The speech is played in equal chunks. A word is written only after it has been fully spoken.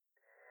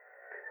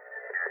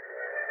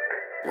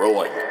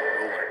Rolling.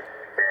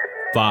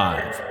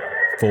 5,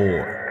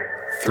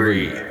 4,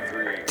 3,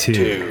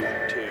 2,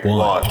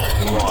 1.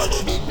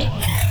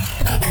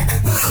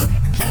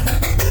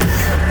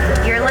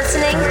 You're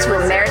listening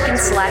to American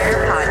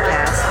Slacker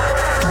Podcast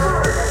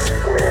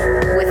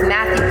with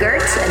Matthew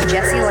Gertz and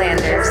Jesse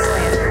Landers.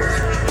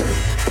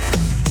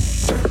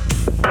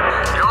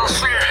 You'll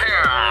see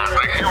here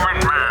the human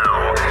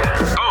male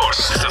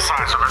boasts the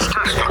size of his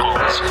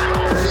testicles.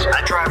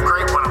 I drive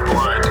great when I'm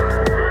blood.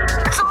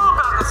 It's all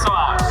about the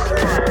sauce.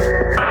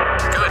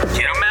 Good,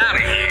 get him out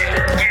of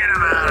here. Get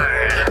him out of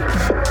here.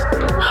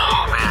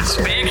 Oh man,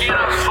 speaking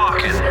of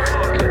fucking,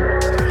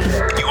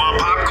 you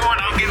want popcorn?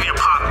 I'll give you a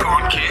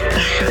popcorn kit.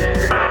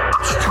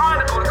 I'm just trying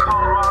to go to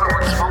Colorado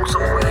and smoke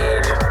some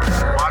weed.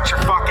 Watch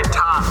your fucking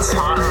tots,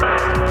 huh?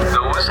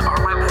 Those are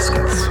my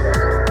biscuits.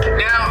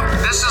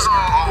 Now, this is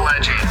all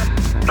alleged.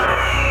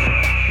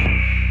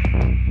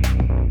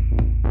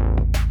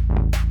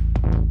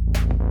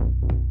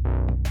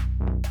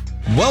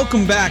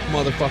 Welcome back,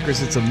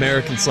 motherfuckers. It's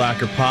American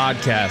Slacker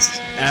Podcast.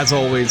 As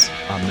always,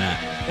 I'm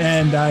Matt.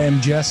 And I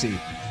am Jesse.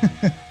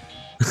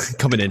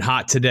 Coming in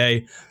hot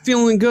today.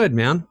 Feeling good,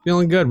 man.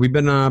 Feeling good. We've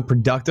been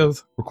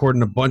productive,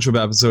 recording a bunch of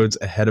episodes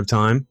ahead of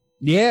time.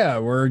 Yeah,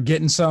 we're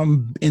getting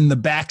some in the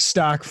back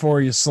stock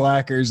for you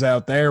slackers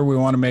out there. We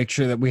want to make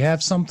sure that we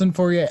have something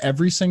for you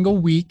every single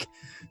week.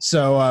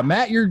 So,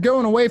 Matt, you're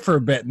going away for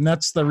a bit, and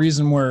that's the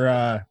reason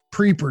we're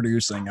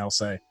pre-producing, I'll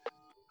say.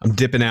 I'm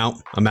dipping out.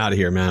 I'm out of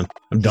here, man.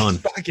 I'm done.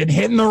 Fucking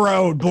hitting the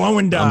road,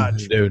 blowing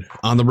dodge. Dude,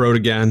 on the road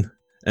again.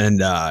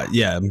 And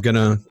yeah, I'm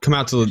gonna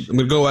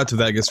go out to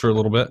Vegas for a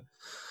little bit,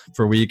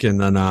 for a week,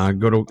 and then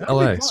go to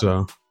LA.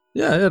 So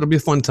yeah, it'll be a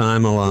fun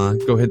time. I'll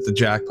go hit the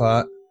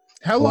jackpot.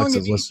 How long Alexa's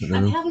have you... listening.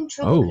 I'm having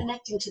trouble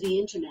connecting to the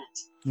internet.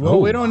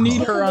 Well, we don't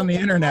need her on the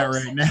internet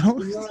right now.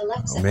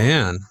 Oh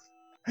man,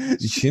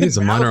 she needs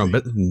to mind her own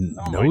bit.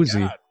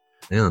 Nosy.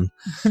 Man.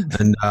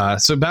 And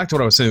so back to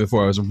what I was saying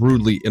before, I was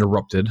rudely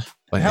interrupted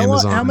by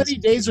Amazon. How many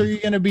days are you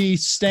going to be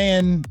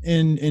staying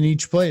in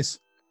each place?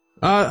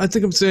 I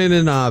think I'm staying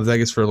in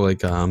Vegas for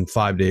like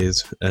 5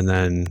 days, and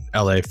then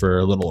LA for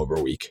a little over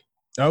a week.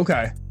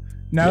 Okay.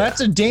 Now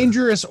that's a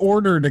dangerous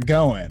order to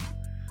go in.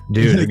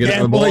 Dude,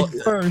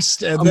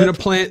 first. I'm gonna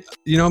plant.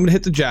 I'm gonna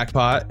hit the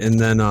jackpot, and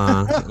then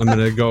I'm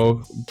gonna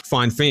go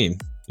find fame.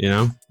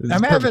 It's a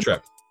perfect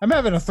trip. I'm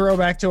having a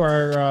throwback to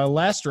our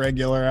last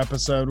regular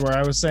episode where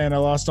I was saying I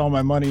lost all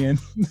my money in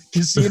the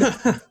casino.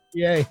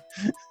 Yay.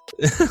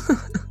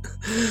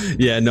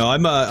 Yeah, no,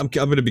 I'm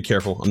gonna be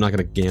careful. I'm not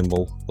gonna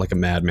gamble like a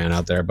madman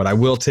out there, but I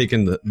will take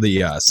in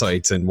the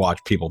sites and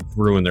watch people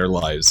ruin their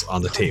lives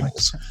on the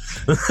tables.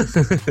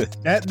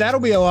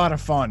 That'll be a lot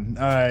of fun.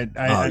 I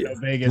know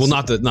Vegas. Well,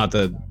 not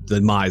the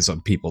demise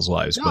of people's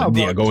lives, but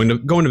yeah, going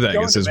to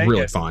Vegas is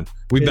really fun.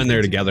 We've been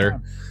there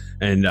together,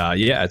 and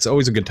yeah, it's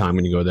always a good time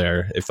when you go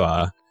there. If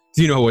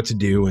you know what to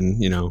do,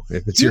 and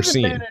if it's your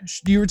scene.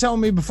 You were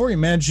telling me before you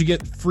managed to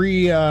get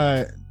free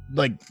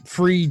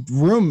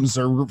rooms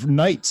or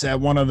nights at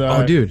one of the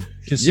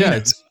casinos. Yeah,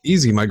 it's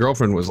easy. My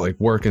girlfriend was like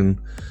working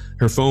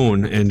her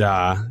phone, and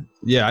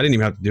yeah, I didn't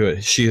even have to do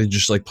it. She had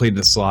just like played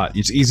the slot.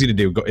 It's easy to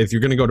do. If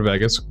you're going to go to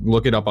Vegas,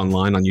 look it up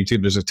online on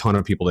YouTube. There's a ton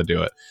of people that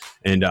do it,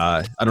 and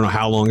I don't know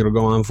how long it'll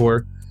go on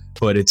for,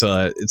 but it's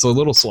a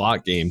little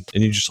slot game,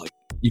 and you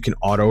can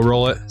auto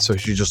roll it. So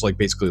you just like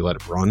basically let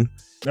it run.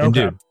 Okay. And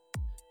dude,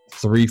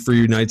 3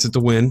 free nights at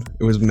the Wynn.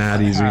 It was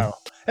mad easy.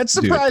 That's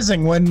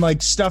surprising when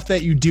like stuff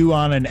that you do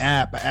on an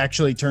app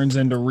actually turns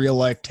into real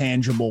life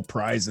tangible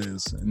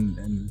prizes.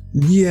 And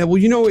yeah,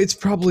 well, it's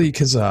probably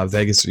because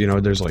Vegas,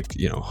 there's like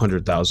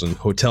 100,000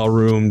 hotel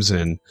rooms,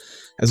 and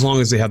as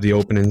long as they have the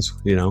openings,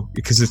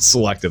 because it's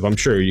selective. I'm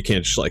sure you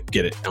can't just like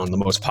get it on the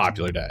most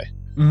popular day.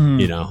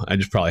 Mm-hmm. I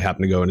just probably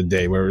happened to go in a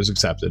day where it was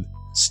accepted.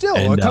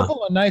 Still, a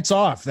couple of nights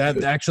off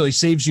that actually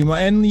saves you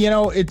money. And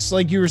it's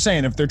like you were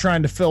saying, if they're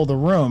trying to fill the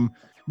room,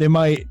 they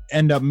might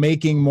end up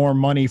making more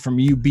money from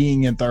you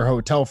being at their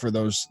hotel for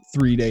those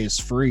 3 days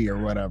free or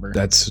whatever.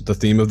 That's the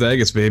theme of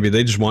Vegas, baby.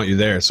 They just want you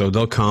there. So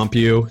they'll comp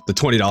you. The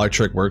 $20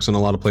 trick works in a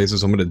lot of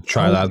places. I'm going to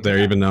try that there,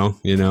 even though,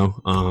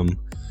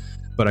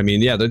 but I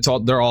mean, yeah,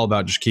 they're all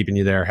about just keeping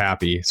you there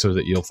happy so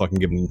that you'll fucking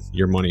give them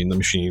your money in the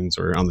machines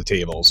or on the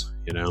tables,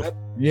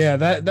 Yeah,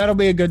 that'll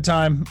be a good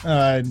time.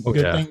 Thing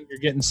you're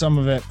getting some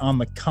of it on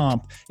the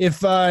comp.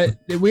 If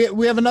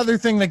we have another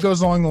thing that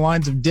goes along the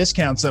lines of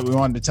discounts that we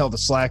wanted to tell the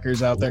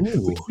slackers out there.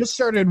 Ooh. We just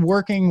started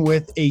working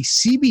with a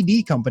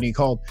CBD company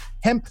called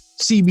Hemp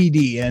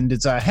CBD, and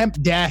it's a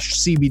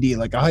hemp-CBD,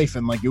 like a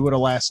hyphen, like you would a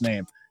last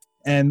name.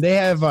 And they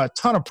have a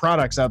ton of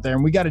products out there,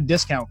 and we got a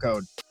discount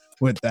code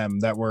with them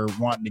that we're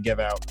wanting to give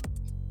out.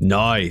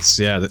 Nice.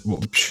 Yeah, they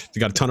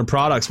got a ton of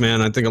products, man.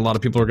 I think a lot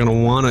of people are going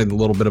to want a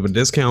little bit of a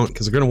discount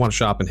because they're going to want to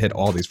shop and hit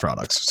all these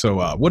products.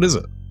 So what is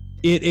it?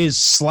 It is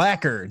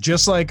Slacker,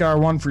 just like our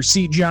one for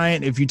Seat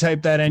Giant. If you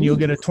type that in, you'll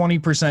get a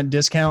 20%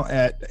 discount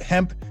at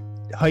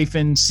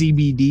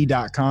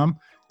hemp-cbd.com.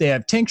 They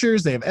have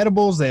tinctures, they have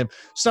edibles, they have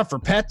stuff for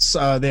pets.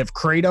 They have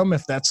kratom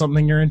if that's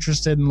something you're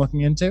interested in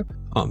looking into.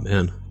 Oh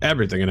man,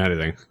 everything and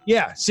anything.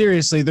 Yeah,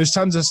 seriously, there's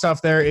tons of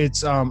stuff there.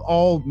 It's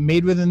all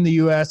made within the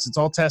U.S. It's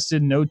all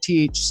tested, no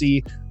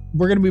THC.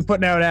 We're going to be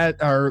putting out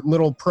at our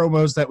little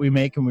promos that we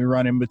make and we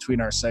run in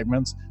between our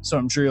segments. So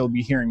I'm sure you'll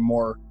be hearing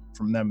more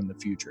from them in the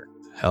future.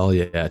 Hell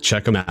yeah,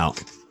 check them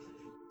out.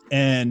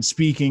 And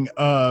speaking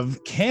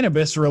of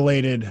cannabis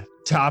related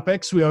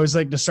topics, we always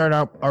like to start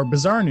out our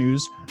bizarre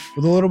news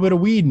with a little bit of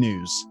weed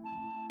news.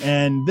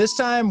 And this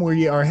time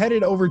we are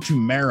headed over to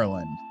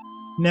Maryland.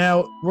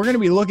 Now, we're going to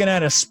be looking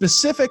at a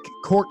specific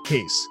court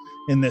case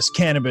in this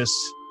cannabis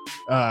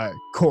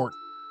court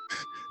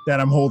that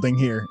I'm holding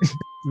here.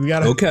 We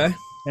got okay.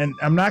 And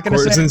I'm not going to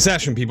say it's in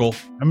session, people.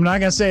 I'm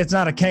not going to say it's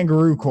not a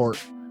kangaroo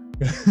court.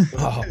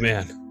 Oh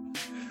man.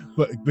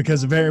 But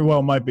because it very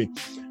well might be.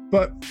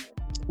 But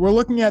we're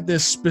looking at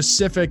this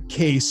specific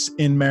case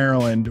in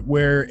Maryland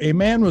where a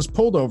man was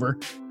pulled over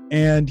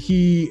and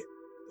he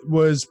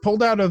was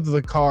pulled out of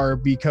the car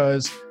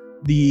because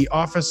the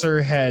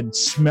officer had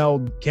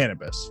smelled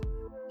cannabis.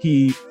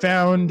 He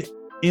found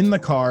in the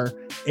car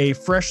a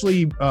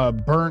freshly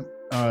burnt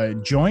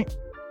joint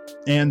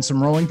and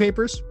some rolling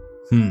papers.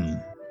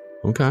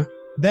 Okay.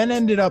 Then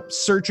ended up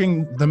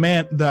searching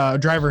the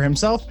driver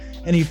himself,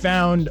 and he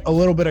found a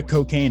little bit of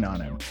cocaine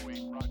on him.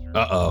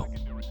 Uh-oh.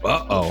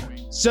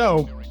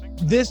 So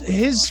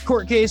his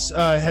court case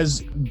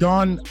has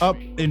gone up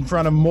in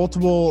front of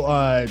multiple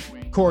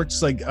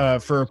courts,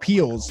 for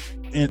appeals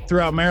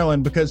throughout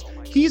Maryland, because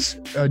he's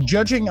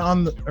judging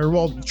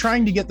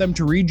trying to get them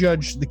to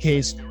rejudge the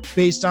case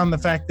based on the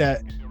fact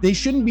that they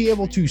shouldn't be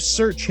able to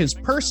search his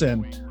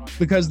person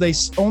because they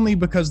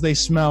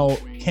smell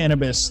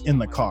cannabis in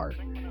the car.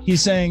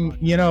 He's saying,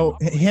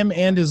 him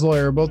and his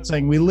lawyer are both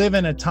saying we live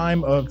in a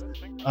time of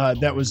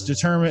that was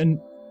determined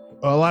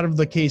a lot of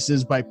the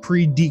cases by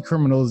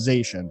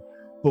pre-decriminalization,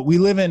 but we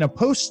live in a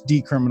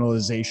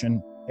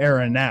post-decriminalization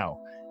era now.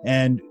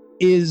 And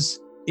is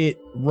it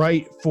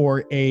right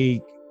for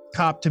a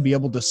cop to be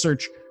able to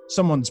search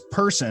someone's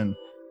person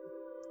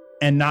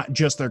and not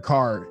just their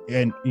car,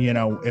 and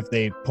if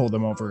they pull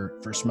them over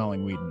for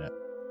smelling weed in it?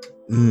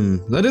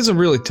 That is a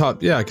really tough,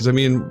 because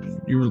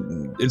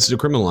it's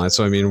decriminalized.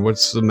 So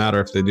what's the matter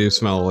if they do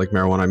smell like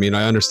marijuana?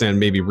 I understand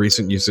maybe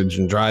recent usage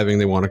in driving,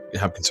 they want to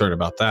have concern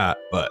about that,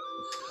 but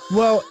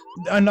well,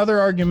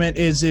 another argument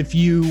is if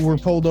you were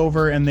pulled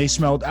over and they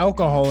smelled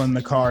alcohol in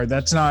the car,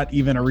 that's not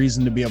even a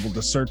reason to be able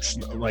to search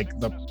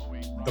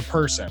the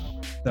person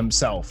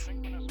themselves.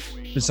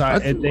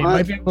 Besides, they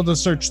might be able to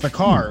search the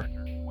car,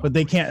 but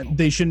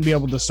they shouldn't be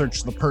able to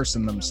search the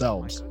person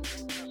themselves.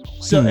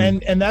 So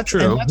and that's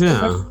true. And that's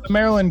what the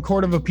Maryland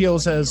Court of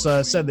Appeals has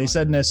said. They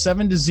said in a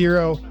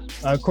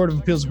 7-0 Court of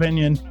Appeals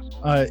opinion,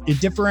 it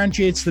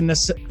differentiates the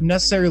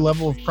necessary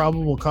level of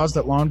probable cause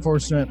that law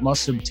enforcement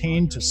must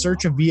obtain to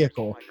search a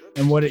vehicle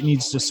and what it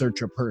needs to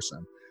search a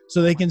person.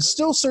 So they can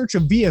still search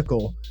a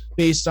vehicle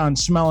based on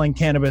smelling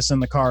cannabis in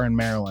the car in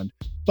Maryland,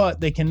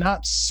 but they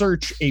cannot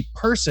search a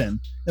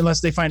person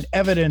unless they find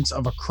evidence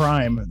of a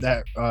crime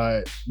that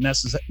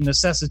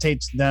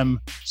necessitates them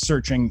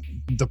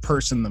searching the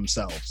person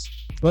themselves.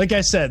 Like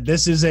I said,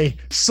 this is a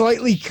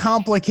slightly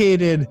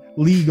complicated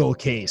legal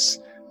case,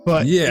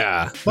 but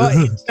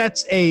it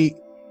sets a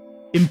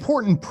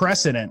important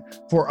precedent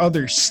for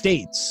other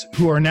states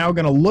who are now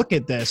going to look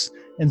at this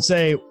and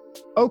say,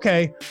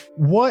 okay,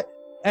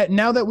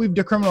 now that we've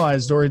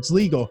decriminalized or it's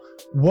legal,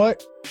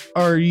 what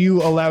are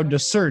you allowed to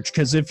search?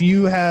 Because if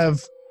you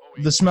have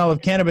the smell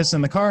of cannabis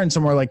in the car in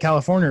somewhere like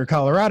California or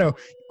Colorado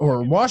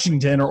or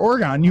Washington or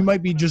Oregon, you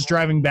might be just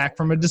driving back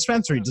from a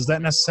dispensary. Does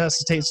that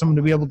necessitate someone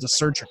to be able to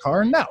search a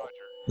car? No.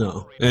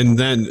 And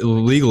then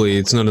legally,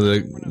 it's none of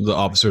the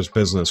officer's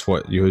business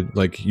what you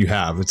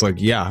have. It's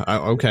okay,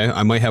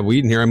 I might have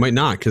weed in here, I might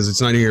not, because it's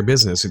none of your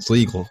business. It's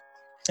legal.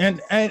 And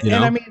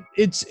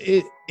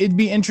it'd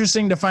be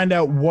interesting to find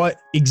out what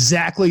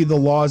exactly the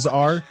laws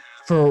are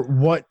for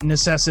what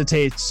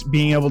necessitates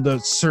being able to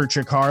search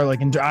a car.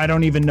 I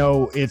don't even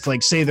know if,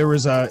 say there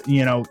was a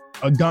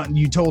gun,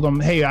 you told them,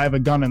 hey, I have a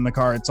gun in the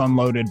car, it's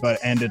unloaded,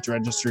 and it's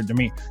registered to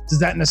me. Does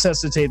that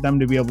necessitate them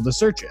to be able to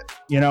search it?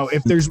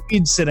 If there's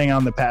weed sitting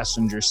on the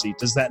passenger seat,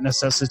 does that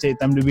necessitate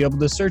them to be able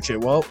to search it?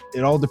 Well,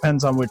 it all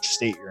depends on which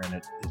state you're in,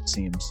 it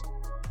seems.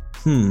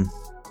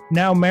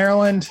 Now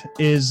Maryland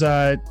is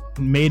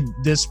made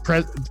this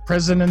precedential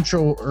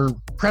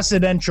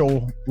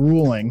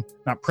ruling,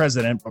 not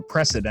president, but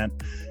precedent,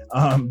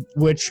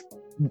 which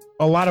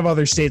a lot of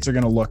other states are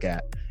going to look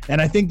at. And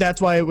I think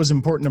that's why it was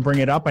important to bring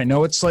it up. I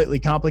know it's slightly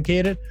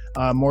complicated,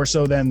 more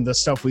so than the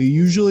stuff we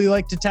usually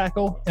like to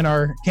tackle in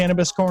our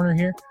cannabis corner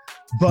here.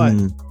 But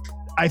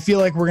I feel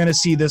like we're going to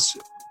see this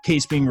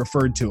case being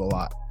referred to a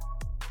lot.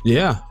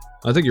 Yeah,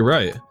 I think you're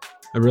right.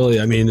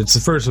 It's the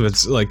first of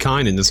its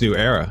kind in this new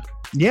era.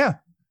 Yeah.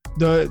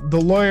 The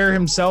lawyer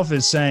himself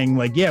is saying,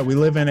 we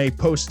live in a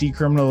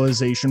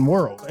post-decriminalization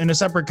world. In a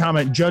separate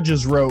comment,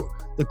 judges wrote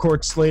the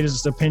court's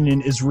latest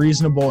opinion is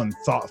reasonable and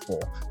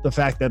thoughtful. The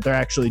fact that they're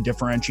actually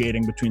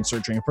differentiating between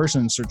searching a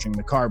person and searching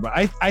the car. But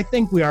I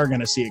think we are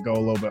going to see it go a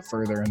little bit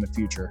further in the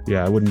future.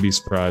 Yeah, I wouldn't be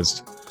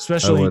surprised.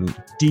 Especially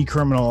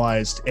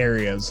decriminalized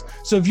areas.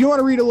 So if you want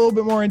to read a little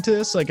bit more into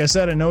this, like I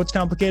said, I know it's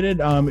complicated.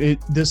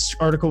 This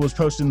article was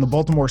posted in the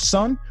Baltimore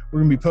Sun. We're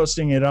going to be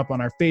posting it up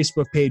on our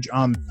Facebook page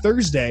on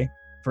Thursday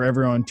for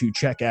everyone to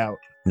check out.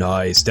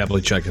 Nice.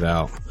 Definitely check it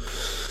out.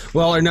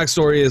 Well, our next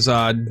story is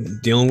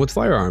dealing with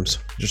firearms,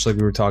 just like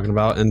we were talking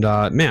about. And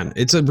man,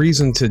 it's a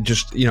reason to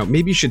just,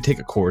 maybe you should take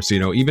a course,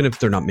 even if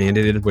they're not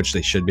mandated, which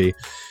they should be.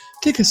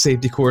 Take a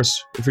safety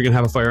course if you're going to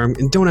have a firearm,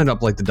 and don't end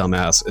up like the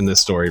dumbass in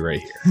this story right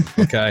here.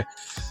 Okay.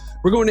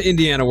 We're going to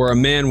Indiana, where a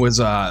man was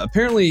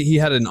apparently he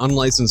had an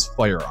unlicensed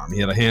firearm. He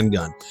had a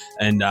handgun,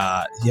 and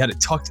he had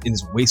it tucked in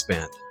his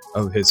waistband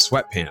of his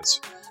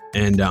sweatpants.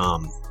 And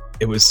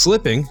it was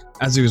slipping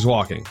as he was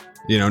walking.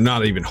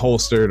 Not even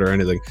holstered or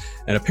anything.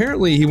 And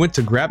apparently he went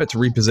to grab it to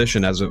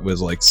reposition as it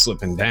was like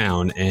slipping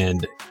down,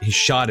 and he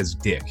shot his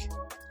dick.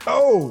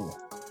 Oh,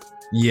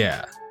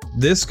 yeah.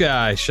 This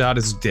guy shot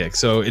his dick.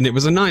 And it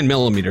was a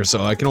 9mm,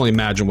 so I can only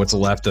imagine what's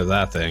left of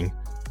that thing.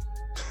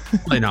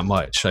 Probably not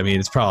much. I mean,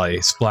 it's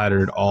probably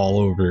splattered all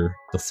over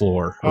the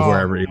floor of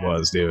wherever he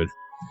was, dude.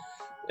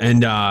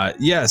 And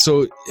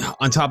so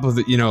on top of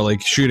it,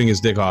 like shooting his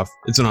dick off,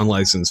 it's an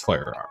unlicensed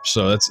firearm.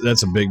 So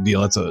that's a big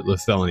deal. That's a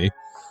felony.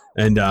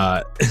 And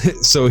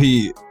so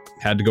he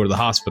had to go to the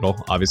hospital,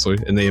 obviously,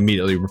 and they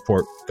immediately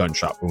report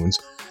gunshot wounds.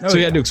 So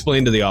he had to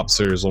explain to the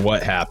officers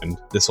what happened,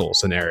 this whole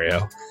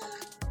scenario.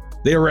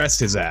 They arrest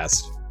his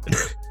ass.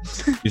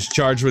 He's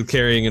charged with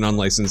carrying an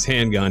unlicensed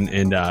handgun,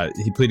 and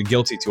he pleaded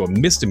guilty to a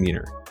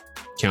misdemeanor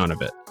count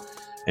of it.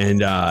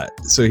 And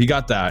so he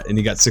got that, and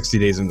he got 60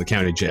 days in the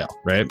county jail,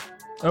 right?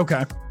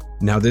 Okay.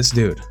 Now this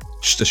dude,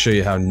 just to show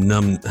you how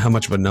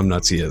much of a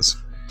numbnuts he is,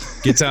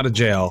 gets out of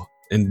jail.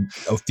 And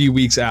a few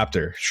weeks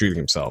after shooting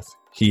himself,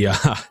 he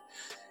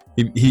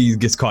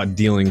gets caught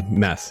dealing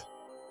meth.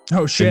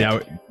 Oh shit!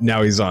 And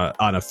now he's on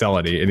a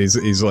felony, and he's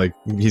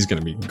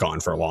gonna be gone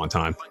for a long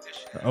time.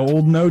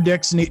 Old no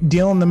dicks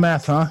dealing the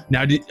meth, huh?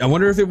 Now I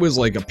wonder if it was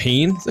like a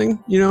pain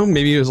thing.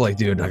 Maybe it was like,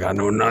 dude, I got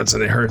no nuts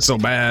and it hurts so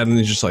bad, and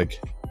he's just like,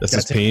 that's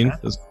his pain.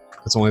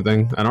 That's the only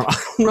thing. I don't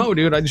know,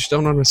 dude. I just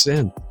don't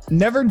understand.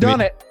 Never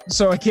done it,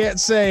 so I can't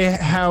say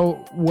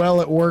how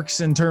well it works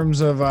in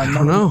terms of I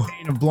don't know.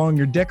 Pain of blowing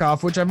your dick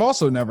off, which I've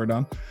also never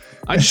done.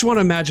 I just want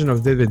to imagine a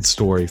vivid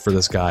story for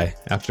this guy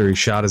after he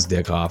shot his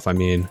dick off. I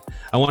mean,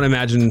 I want to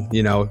imagine,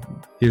 he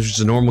was just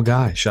a normal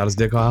guy, shot his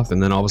dick off,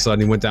 and then all of a sudden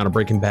he went down a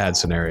Breaking Bad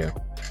scenario.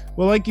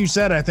 Well, like you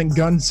said, I think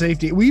gun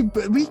safety. We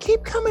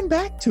keep coming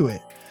back to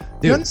it.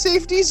 Dude. Gun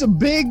safety is a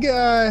big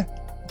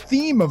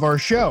theme of our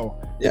show.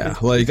 Yeah,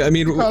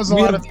 because a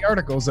lot of the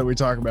articles that we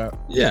talk about.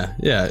 Yeah,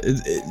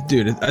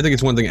 dude, I think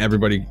it's one thing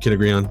everybody can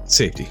agree on: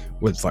 safety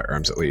with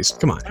firearms, at least.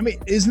 Come on. I mean,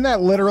 isn't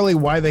that literally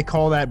why they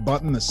call that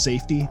button the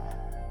safety?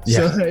 Yeah.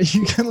 So that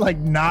you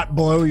can not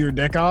blow your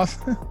dick off.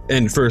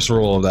 And first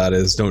rule of that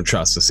is don't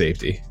trust the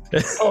safety.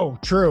 Oh,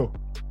 true.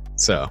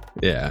 So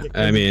yeah,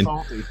 I mean.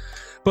 Faulty.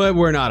 But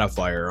we're not a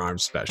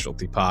firearms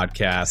specialty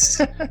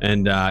podcast.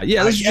 And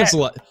this is just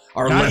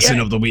our lesson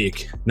of the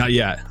week. Not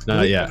yet.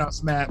 Not yet.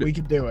 Us, Matt. We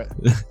can do it.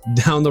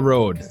 Down the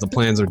road. The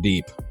plans are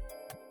deep.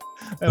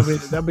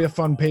 That'll be a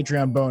fun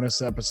Patreon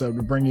bonus episode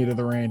to bring you to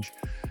the range.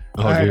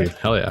 Oh, all dude. Right.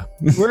 Hell yeah.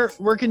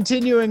 We're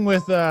continuing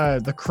with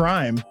the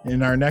crime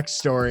in our next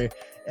story.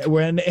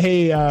 When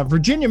a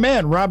Virginia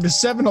man robbed a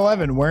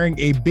 7-Eleven wearing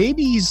a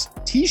baby's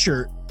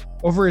t-shirt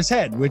over his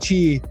head, which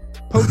he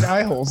poked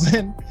eye holes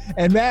in.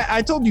 And Matt,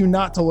 I told you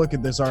not to look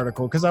at this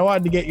article because I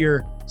wanted to get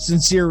your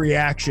sincere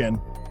reaction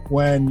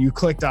when you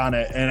clicked on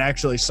it and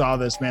actually saw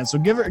this, man. So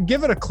give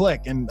it a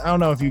click, and I don't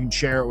know if you can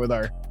share it with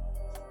our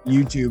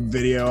YouTube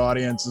video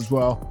audience as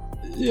well.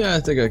 Yeah, I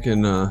think I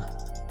can. All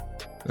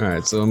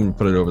right, so I'm gonna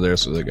put it over there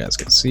so the guys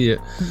can see it.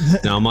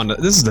 Now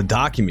this is the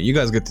document. You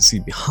guys get to see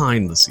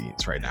behind the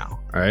scenes right now.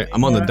 All right,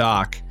 I'm on the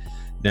doc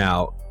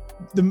now.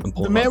 The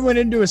man went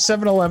into a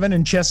 7-Eleven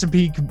in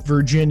Chesapeake,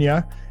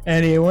 Virginia,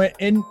 and he went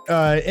in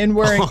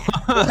wearing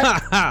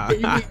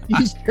a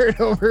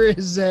t-shirt over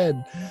his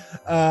head.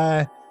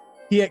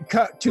 He had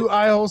cut 2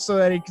 eye holes so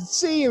that he could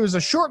see. It was a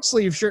short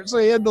sleeve shirt, so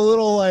he had the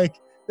little it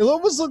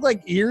almost looked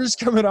like ears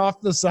coming off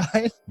the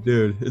side.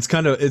 Dude,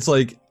 it's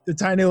like the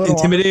tiny little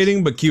intimidating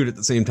arms. But cute at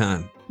the same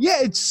time. Yeah,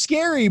 it's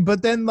scary,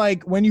 but then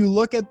when you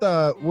look at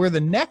where the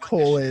neck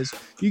hole is,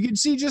 you can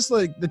see just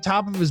the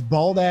top of his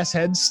bald ass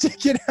head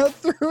sticking out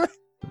through it.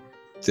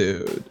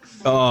 Dude.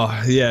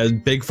 Oh, yeah,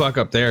 big fuck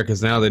up there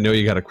because now they know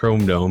you got a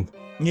chrome dome.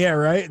 Yeah,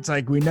 right? It's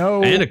like we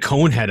know. And a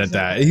cone head at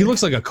that. He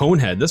looks like a cone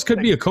head. This could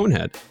be a cone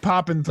head.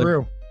 Popping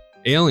through.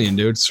 Alien,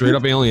 dude. Straight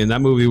up Alien.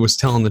 That movie was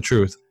telling the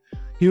truth.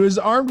 He was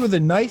armed with a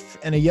knife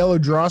and a yellow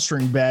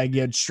drawstring bag he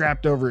had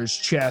strapped over his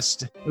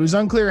chest. It was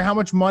unclear how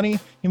much money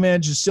he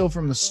managed to steal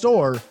from the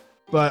store,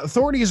 but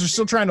authorities are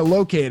still trying to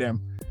locate him.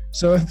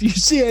 So if you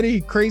see any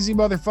crazy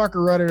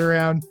motherfucker running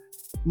around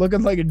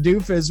looking like a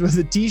doofus with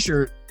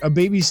a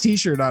baby's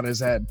t-shirt on his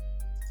head,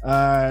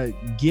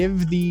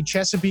 give the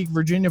Chesapeake,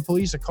 Virginia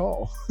police a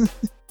call.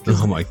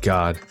 Oh my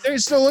God. They're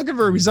still looking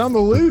for him. He's on the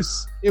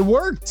loose. It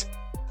worked.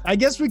 I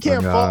guess we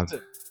can't fault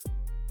it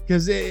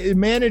because he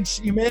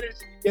managed to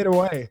get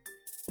away.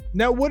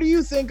 Now, what do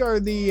you think are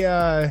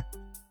the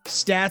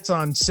stats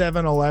on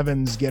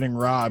 7-Elevens getting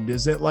robbed?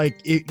 Is it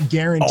like it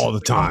guaranteed all the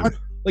time?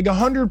 Like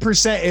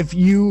 100% if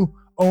you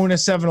own a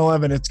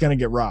 7-Eleven, it's going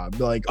to get robbed.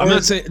 Like I'm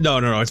not saying no,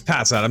 it's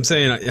past that. I'm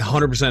saying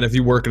 100% if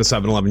you work at a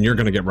 7-Eleven, you're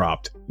going to get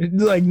robbed.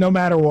 Like no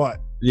matter what.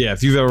 Yeah,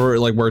 if you've ever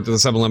like worked at a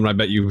 7-Eleven, I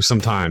bet you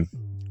sometime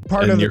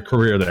in your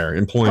career there,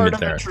 employment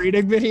there. Part of the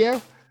trading video.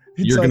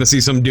 You're going to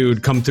see some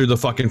dude come through the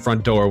fucking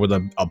front door with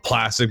a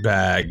plastic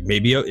bag,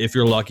 maybe if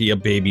you're lucky, a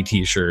baby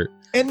t-shirt.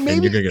 And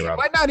maybe it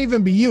might not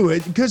even be you.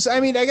 Because, I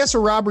mean, I guess a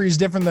robbery is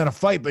different than a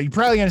fight, but you're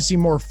probably going to see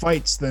more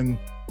fights than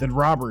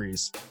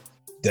robberies.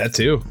 That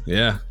too,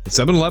 yeah.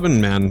 7-Eleven,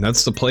 man,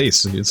 that's the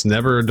place. It's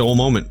never a dull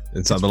moment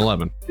in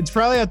 7-Eleven. It's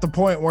probably at the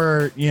point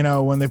where, you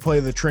know, when they play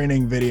the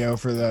training video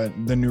for the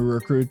new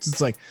recruits,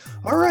 it's like,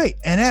 all right,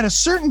 and at a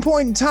certain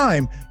point in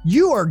time,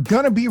 you are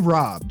going to be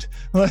robbed.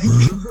 Like,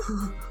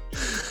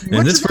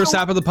 and this first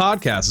half of the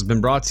podcast has been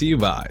brought to you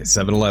by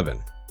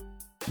 7-Eleven.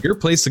 Your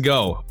place to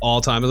go all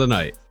time of the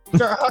night.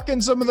 Start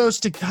hucking some of those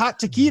hot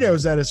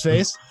taquitos at his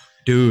face.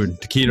 Dude,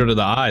 taquito to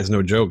the eyes,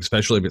 no joke,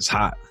 especially if it's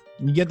hot.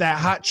 You get that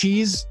hot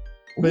cheese,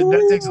 but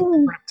that takes a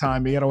little prep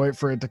time. You got to wait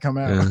for it to come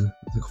out. Yeah.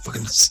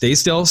 Fucking stay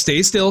still.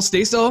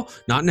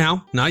 Not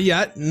now, not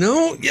yet.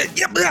 No,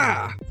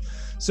 yeah.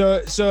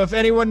 So if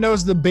anyone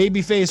knows the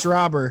babyface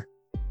robber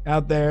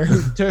out there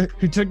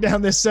who took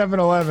down this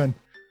 7-Eleven,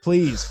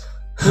 please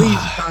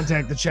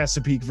contact the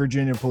Chesapeake,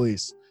 Virginia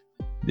police.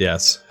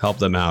 Yes, help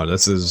them out.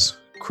 This is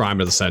crime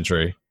of the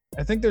century.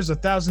 I think there's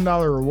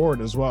 $1,000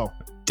 reward as well.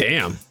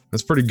 Damn,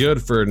 that's pretty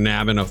good for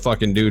nabbing a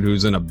fucking dude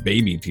who's in a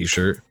baby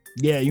t-shirt.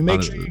 Yeah, you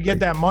make sure you get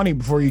that money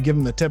before you give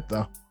them the tip,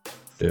 though.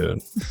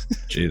 Dude,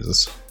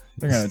 Jesus.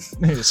 They're gonna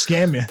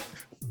scam you.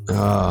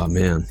 Oh,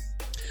 man.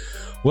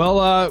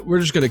 Well, we're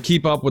just going to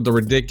keep up with the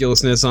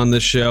ridiculousness on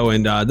this show.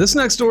 And this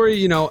next story,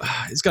 you know,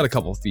 it's got a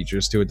couple of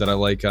features to it that I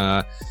like.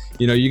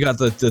 You know, you got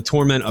the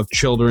torment of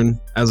children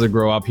as they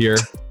grow up here.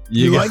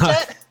 You like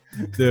that?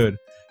 Dude,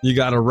 you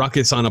got a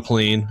ruckus on a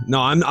plane.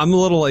 No, I'm a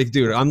little like,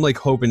 dude, I'm like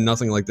hoping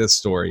nothing like this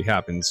story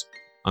happens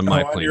on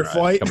my plane your ride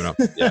flight? coming up.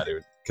 Yeah,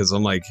 dude. Because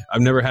I'm like,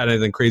 I've never had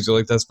anything crazy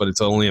like this, but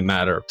it's only a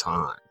matter of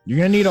time. You're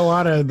going to need a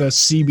lot of the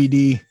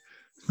CBD.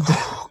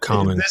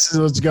 Common. This is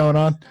what's going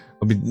on.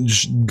 I'll be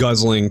just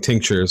guzzling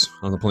tinctures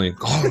on the plane.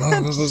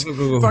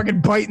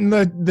 Fucking biting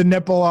the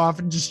nipple off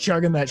and just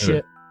chugging that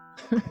shit.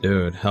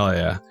 Dude, hell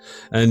yeah.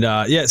 And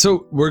yeah,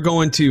 so we're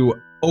going to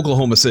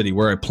Oklahoma City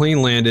where a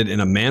plane landed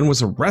and a man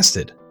was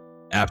arrested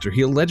after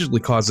he allegedly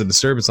caused a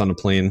disturbance on the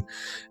plane.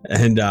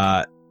 And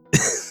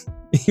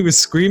he was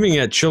screaming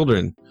at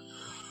children,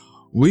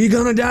 "We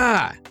gonna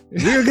die.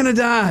 We're gonna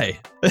die."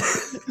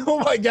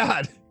 Oh my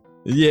God.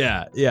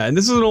 Yeah. And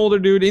this is an older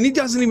dude, and he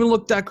doesn't even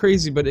look that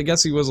crazy, but I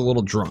guess he was a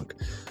little drunk,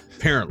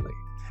 apparently.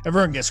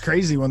 Everyone gets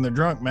crazy when they're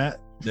drunk,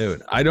 Matt.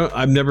 Dude, I don't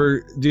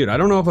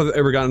know if I've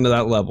ever gotten to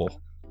that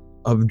level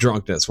of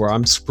drunkenness where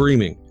I'm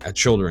screaming at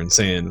children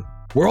saying,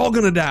 "We're all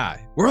gonna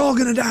die. We're all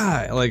gonna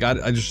die." Like, I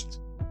don't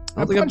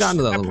think I've gotten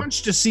to that level. I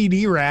punched a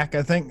CD rack.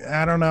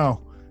 I don't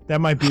know.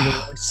 That might be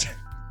the worst.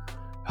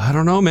 I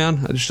don't know,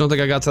 man. I just don't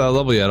think I got to that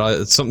level yet.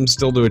 It's something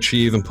still to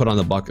achieve and put on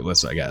the bucket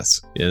list, I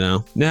guess. You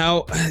know.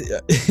 Now,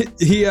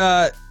 he's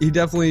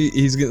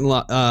getting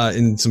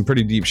in some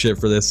pretty deep shit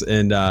for this,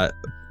 and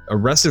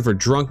arrested for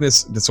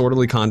drunkenness,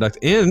 disorderly conduct,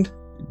 and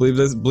believe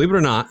it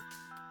or not,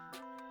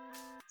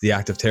 the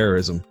act of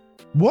terrorism.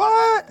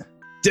 What?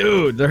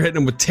 Dude, they're hitting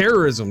him with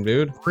terrorism,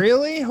 dude.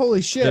 Really?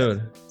 Holy shit.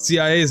 Dude,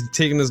 CIA is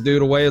taking this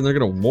dude away, and they're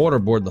gonna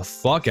waterboard the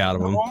fuck out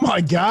of him. Oh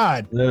my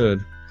God.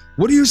 Dude.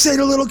 What do you say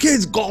to little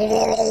kids?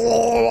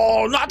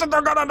 Not that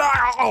they're gonna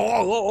die.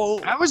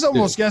 I was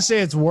almost gonna say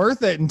it's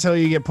worth it until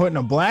you get put in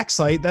a black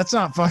site. That's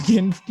not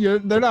fucking. They're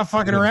not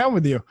fucking around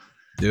with you.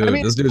 Dude, I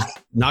mean, this dude's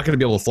not gonna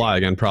be able to fly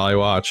again. Probably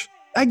watch.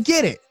 I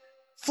get it.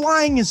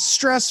 Flying is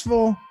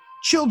stressful.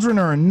 Children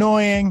are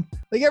annoying.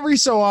 Like every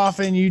so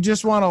often, you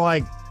just want to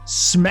like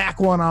smack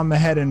one on the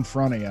head in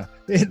front of you.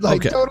 It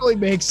totally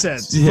makes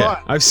sense.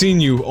 Yeah, but I've seen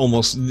you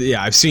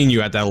I've seen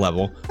you at that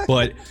level.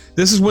 But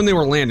this is when they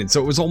were landing,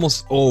 so it was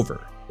almost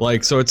over.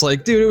 Like, so it's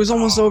like, dude, it was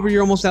almost over.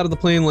 You're almost out of the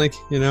plane. Like,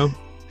 you know,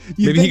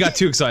 maybe he got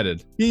too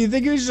excited. You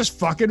think he was just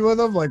fucking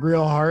with him like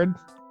real hard?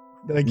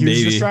 Like he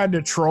was just trying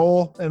to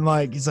troll, and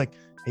like he's like,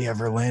 "Hey, you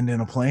ever land in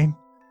a plane?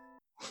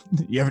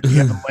 You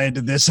haven't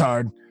landed this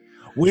hard.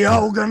 We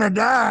all gonna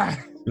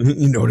die."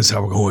 You notice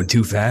how we're going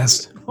too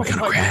fast? We're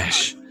gonna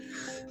crash.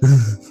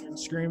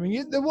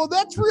 Screaming. Well,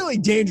 that's really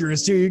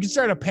dangerous too. You can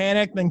start to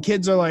panic, then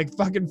kids are like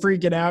fucking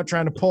freaking out,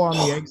 trying to pull on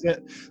the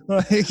exit.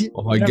 Like,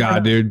 oh my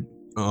God, dude.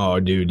 Oh,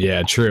 dude.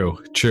 Yeah, true.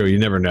 You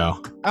never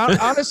know.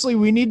 Honestly,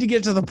 we need to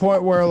get to the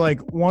point where like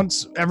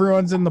once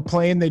everyone's in the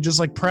plane, they just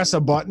like press a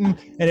button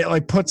and it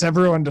like puts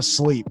everyone to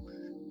sleep.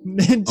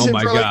 Oh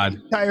my God.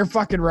 The entire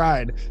fucking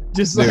ride.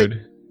 Just like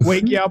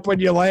wake you up when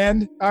you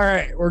land. All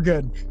right, we're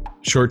good.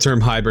 short-term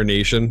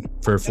hibernation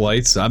for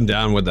flights. I'm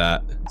down with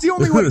that. It's the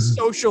only way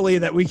socially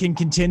that we can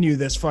continue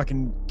this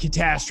fucking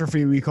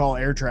catastrophe we call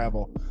air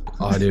travel.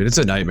 Oh, dude, it's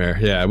a nightmare.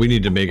 Yeah, we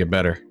need to make it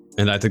better.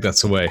 And I think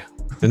that's the way.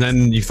 And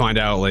then you find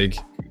out, like,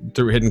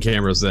 through hidden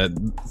cameras that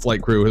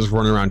flight crew is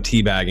running around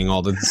teabagging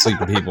all the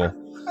sleeping people.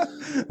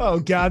 Oh,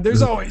 God,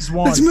 there's always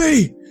one. That's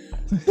me!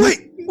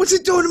 Wait, what's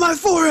it doing to my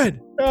forehead?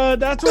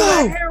 That's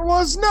what my hair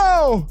was?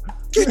 No!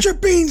 Get your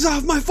beans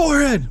off my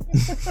forehead!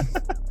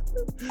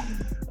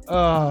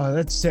 Oh,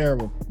 that's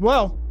terrible.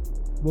 Well,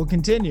 we'll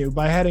continue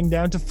by heading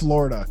down to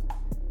Florida.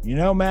 You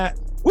know, Matt,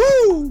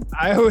 Woo!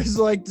 I always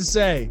like to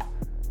say,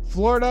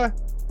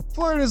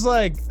 Florida's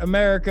like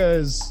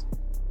America's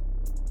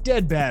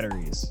dead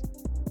batteries.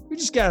 We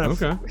just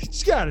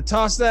gotta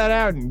toss that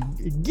out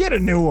and get a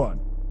new one.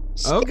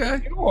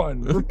 Okay. New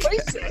one.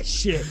 Replace that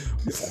shit.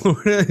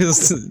 Florida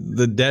is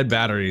the dead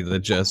battery that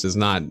just is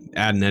not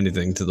adding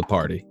anything to the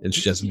party. It's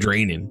just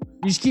draining.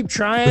 You just keep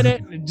trying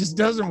it, and it just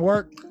doesn't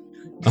work.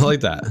 I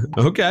like that.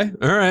 Okay.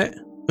 All right.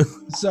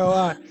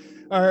 So,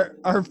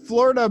 our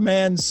Florida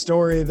man's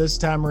story this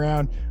time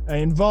around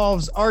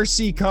involves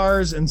RC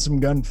cars and some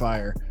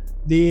gunfire.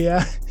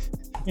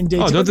 In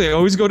Daytona, Don't they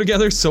always go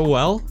together so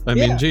well? I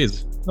mean,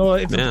 geez. Well,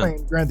 if you're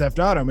playing Grand Theft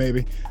Auto,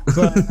 maybe.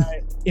 But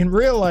in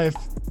real life,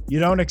 you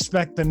don't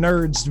expect the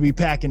nerds to be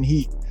packing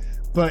heat.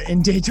 But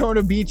in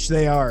Daytona Beach,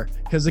 they are.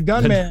 Because a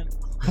gunman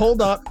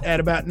pulled up at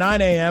about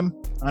 9 a.m.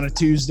 on a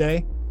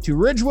Tuesday to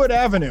Ridgewood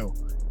Avenue.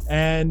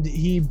 And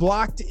he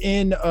blocked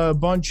in a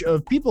bunch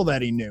of people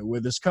that he knew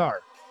with his car.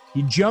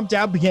 He jumped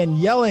out, began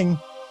yelling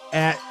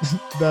at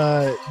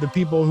the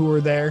people who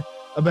were there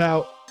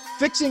about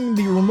fixing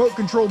the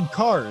remote-controlled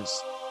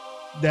cars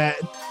that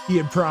he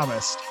had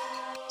promised.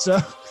 So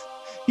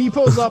he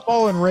pulls up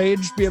all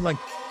enraged, being like,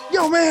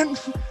 "Yo, man,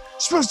 you're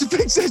supposed to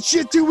fix that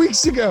shit 2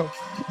 weeks ago."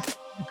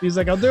 He's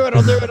like, I'll do it.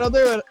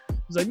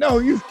 He's like, "No,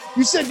 you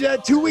said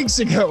that 2 weeks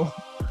ago.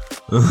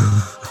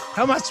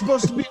 How am I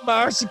supposed to be at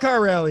my RC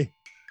car rally?"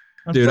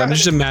 Dude, I'm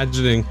just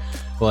imagining,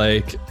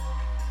 like,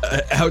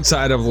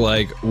 outside of,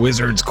 like,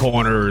 Wizards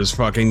Corners,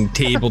 fucking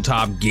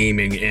tabletop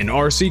gaming in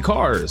RC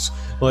cars.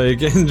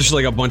 Like, and just,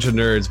 like, a bunch of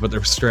nerds, but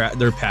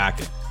they're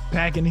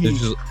packing heat.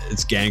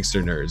 It's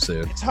gangster nerds,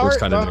 dude. It's hard.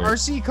 Kind of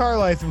RC car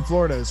life in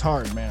Florida is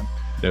hard, man.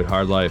 Dude,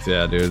 hard life,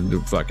 yeah, dude. They're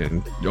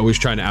fucking always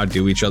trying to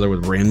outdo each other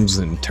with rims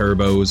and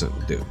turbos,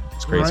 and dude,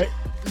 it's crazy. Right?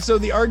 So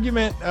the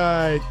argument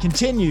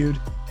continued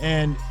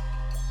and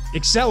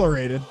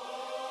accelerated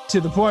to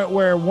the point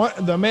where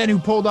the man who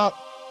pulled out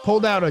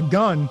a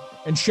gun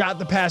and shot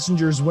the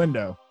passenger's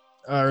window,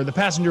 or the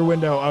passenger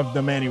window of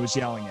the man he was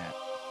yelling at.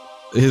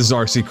 His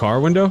RC car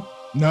window?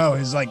 No,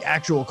 his like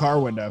actual car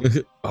window.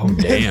 Oh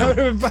damn!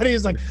 Everybody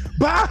is like,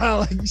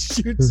 "Bah!" Like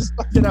shoots his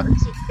fucking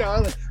RC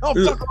car. Like,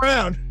 "Oh, fuck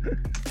around!"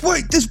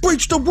 Wait, this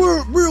breached the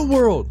real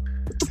world.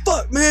 What the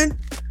fuck, man?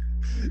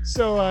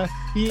 So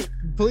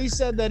police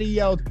said that he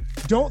yelled,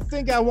 "Don't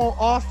think I won't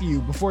off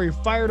you," before he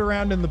fired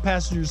around in the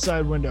passenger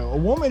side window. A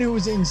woman who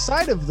was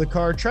inside of the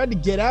car tried to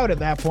get out at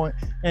that point,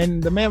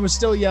 and the man was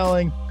still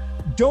yelling,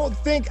 "Don't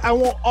think I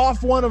won't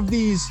off one of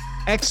these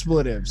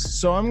expletives."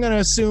 So I'm gonna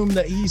assume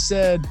that he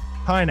said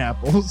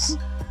pineapples.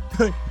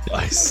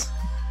 Nice.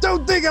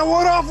 "Don't think I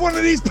won't off one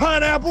of these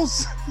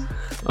pineapples."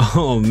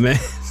 Oh man.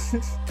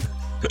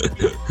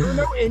 There were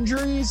no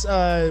injuries.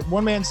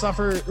 One man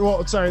suffered.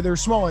 Well, sorry, there were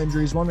small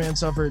injuries. One man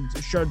suffered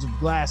shards of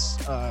glass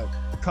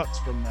cuts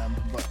from them.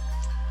 But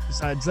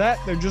besides that,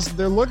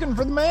 they're looking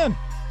for the man.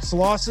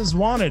 Sloss is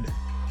wanted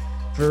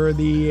for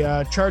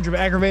the charge of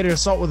aggravated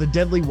assault with a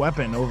deadly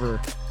weapon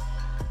over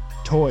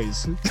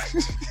toys.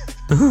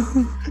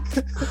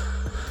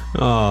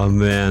 Oh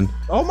man.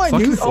 All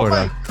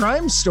my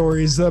crime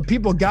stories,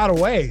 people got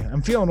away.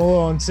 I'm feeling a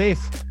little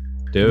unsafe.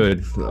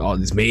 Dude, all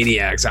these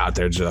maniacs out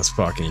there just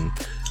fucking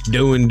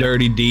doing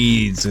dirty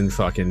deeds and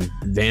fucking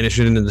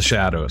vanishing into the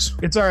shadows.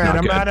 It's all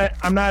right.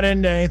 I'm not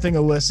into anything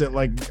illicit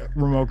like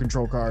remote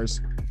control cars.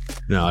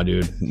 No,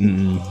 dude.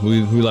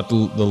 We left the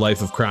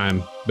life of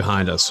crime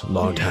behind us a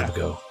long time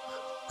ago.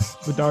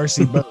 With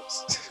RC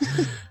boats.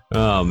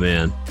 Oh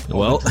man.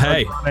 Well,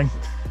 hey.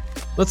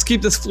 Let's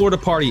keep this Florida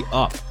party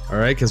up, all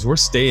right? Because we're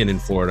staying in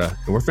Florida,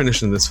 and we're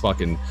finishing this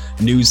fucking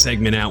news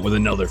segment out with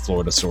another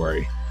Florida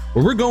story.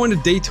 Where we're going to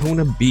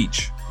Daytona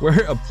Beach,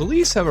 where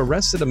police have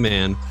arrested a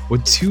man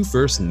with 2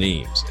 first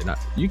names. And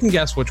you can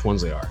guess which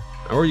ones they are.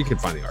 Or you can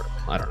find the article.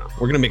 I don't know.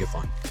 We're going to make it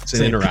fun. It's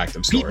an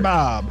interactive story. Pete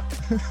Bob.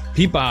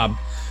 Pete Bob.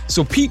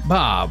 So Pete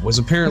Bob was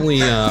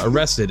apparently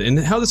arrested. And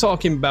how this all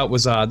came about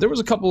was there was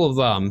a couple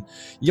of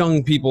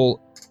young people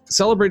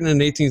celebrating an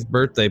 18th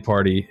birthday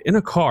party in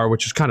a car,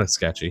 which is kind of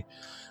sketchy.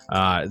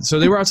 So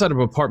they were outside of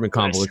an apartment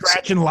complex.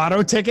 Scratching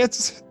lotto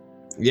tickets?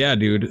 Yeah,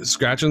 dude.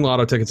 Scratching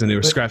lotto tickets, and they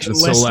were scratching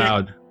so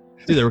loud.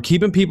 Dude, they were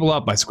keeping people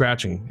up by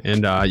scratching.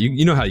 And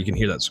you know how you can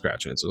hear that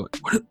scratching. It's like,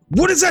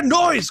 what is that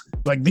noise?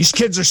 Like, these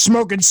kids are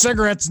smoking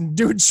cigarettes and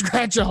doing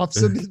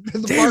scratch-offs in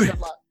the parking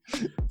lot.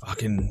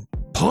 Fucking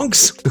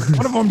punks.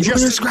 One of them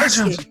just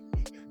scratch-offs.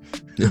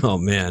 Oh,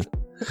 man.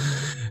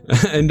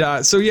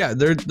 And so yeah,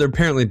 they're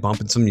apparently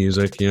bumping some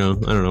music, you know,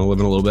 I don't know,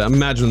 living a little bit. I'm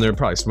imagining they're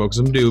probably smoking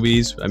some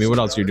doobies. I mean, what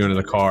else are you doing in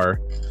the car?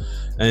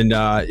 And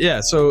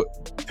yeah, so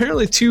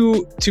apparently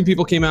two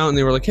people came out and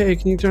they were like, hey,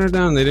 can you turn it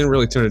down? And they didn't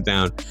really turn it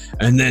down.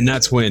 And then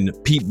that's when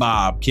Pete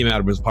Bob came out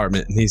of his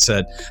apartment and he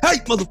said, hey,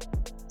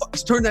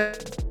 motherfuckers, turn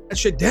that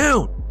shit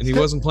down. And he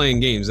wasn't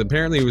playing games.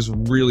 Apparently he was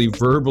really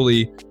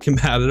verbally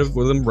combative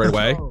with him right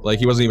away. Like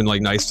he wasn't even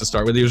like nice to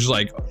start with. He was just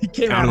like, He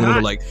came pounding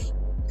him like,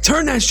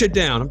 turn that shit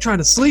down. I'm trying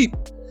to sleep.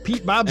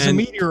 Pete Bob's a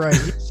meteorite.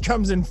 He just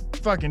comes in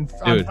fucking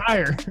on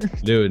fire.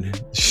 Dude,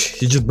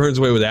 he just burns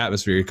away with the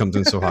atmosphere. He comes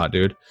in so hot,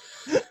 dude.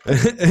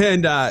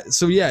 And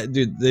so yeah,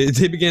 dude,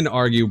 they began to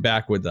argue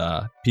back with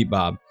Pete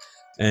Bob.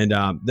 And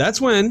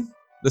that's when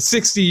the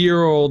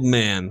 60-year-old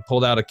man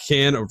pulled out a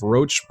can of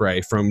roach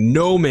spray from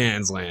no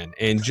man's land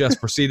and just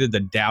proceeded to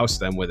douse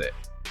them with it.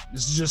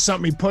 This is just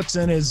something he puts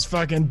in his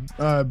fucking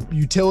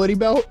utility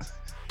belt.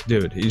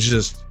 Dude, he's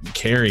just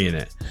carrying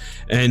it.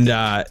 And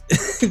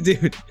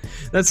dude,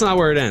 that's not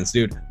where it ends,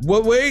 dude.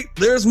 Wait,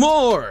 there's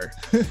more.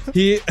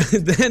 He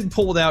then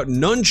pulled out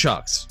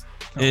nunchucks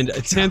and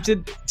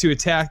attempted to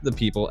attack the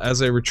people as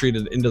they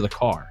retreated into the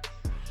car.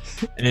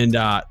 And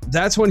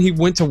that's when he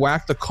went to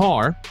whack the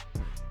car.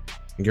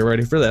 Get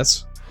ready for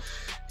this.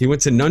 He went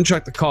to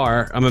nunchuck the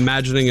car. I'm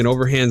imagining an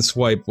overhand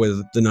swipe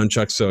with the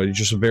nunchuck, so he's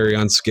just very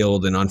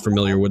unskilled and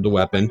unfamiliar with the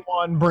weapon.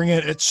 Bring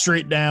it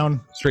straight down.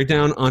 Straight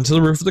down onto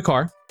the roof of the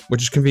car,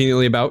 which is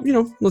conveniently about, you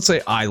know, let's say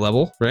eye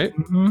level, right?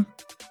 Mm-hmm.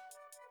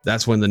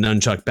 That's when the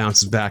nunchuck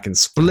bounces back and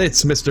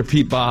splits Mr.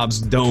 Pete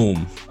Bob's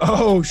dome.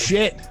 Oh,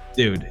 shit.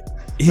 Dude,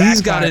 he's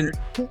got an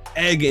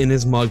egg in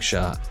his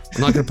mugshot.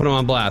 I'm not going to put him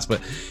on blast, but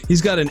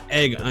he's got an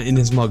egg in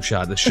his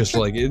mugshot that's just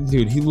like,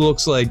 dude, he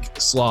looks like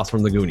Sloth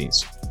from the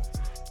Goonies.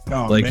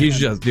 Oh, like, man. he's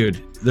just,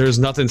 dude, there's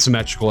nothing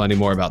symmetrical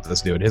anymore about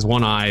this dude. His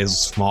one eye is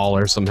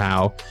smaller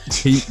somehow.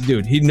 He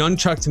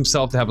nunchucked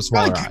himself to have a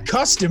smaller Probably eye.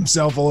 concussed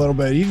himself a little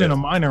bit, even a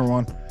minor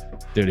one.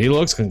 Dude, he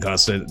looks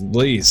concussed at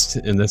least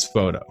in this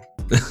photo.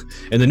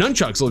 And the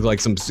nunchucks look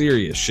like some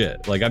serious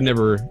shit. Like, I've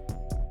never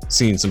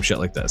seen some shit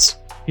like this.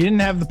 He didn't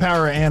have the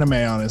power of anime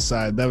on his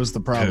side. That was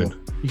the problem. Dude.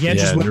 You can't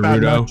Yeah, just whip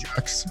Naruto. out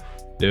nunchucks.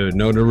 Dude,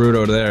 no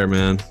Naruto there,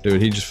 man.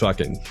 Dude, he just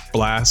fucking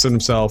blasted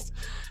himself.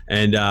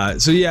 And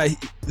so, yeah,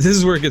 this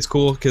is where it gets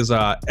cool because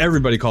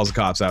everybody calls the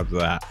cops after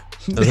that.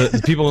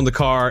 The people in the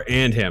car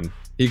and him.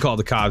 He called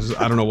the cops.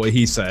 I don't know what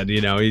he said.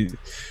 You know, he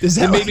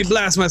made me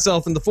blast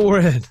myself in the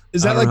forehead.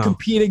 Is that like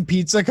competing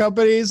pizza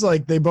companies?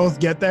 Like they both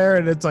get there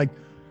and it's like,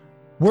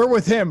 we're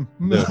with him.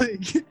 Yeah.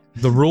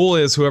 The rule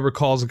is whoever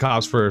calls the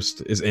cops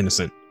first is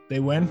innocent. They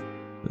win?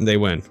 And they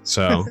win.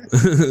 So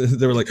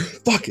they were like,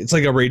 fuck. It's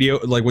like a radio,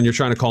 like when you're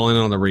trying to call in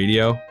on the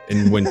radio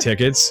and win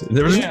tickets. And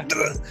there was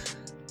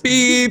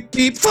beep,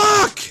 beep,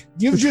 fuck.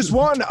 You've just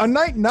won a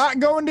night not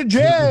going to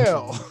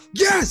jail.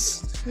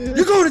 Yes.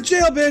 You're going to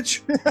jail,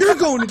 bitch. You're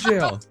going to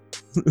jail.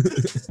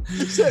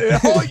 Send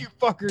all you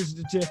fuckers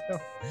to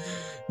jail.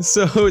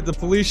 So the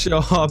police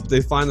show up.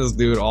 They find this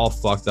dude all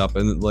fucked up,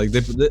 and like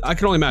I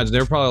can only imagine they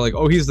were probably like,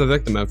 "Oh, he's the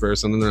victim at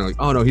first," and then they're like,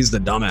 "Oh no, he's the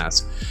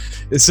dumbass."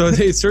 And so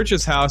they search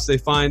his house. They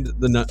find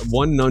the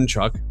one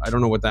nunchuck. I don't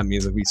know what that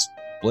means. Like we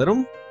split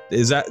them.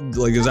 Is that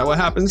what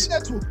happens?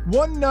 That's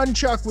one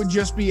nunchuck would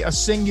just be a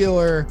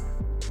singular,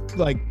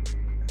 like.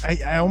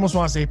 I almost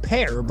want to say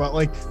pair, but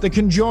like the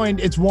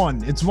conjoined, it's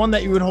one. It's one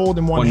that you would hold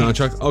in one hand.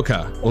 Nunchuck?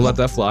 Okay, we'll let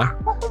that fly.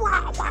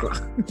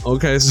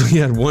 Okay, so he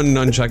had one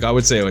nunchuck. I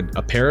would say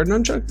a pair of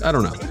nunchuck? I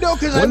don't know. No,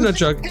 because one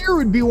nunchuck. Pair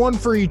would be one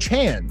for each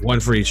hand. One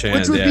for each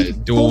hand, Which would yeah. be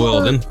Dual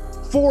wielding.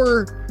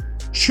 4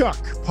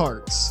 chuck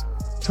parts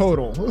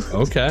total.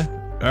 Okay.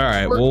 All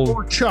right.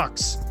 Four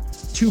chucks.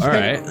 2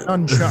 pair of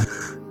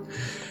nunchuck.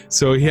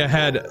 So he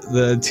had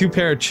the 2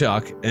 pair of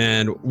chuck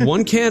and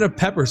 1 can of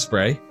pepper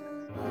spray.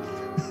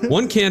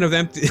 1 can of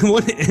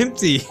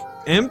empty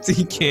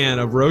can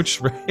of roach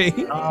spray.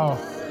 Oh,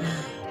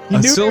 he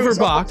a silver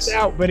box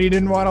out, but he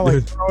didn't want to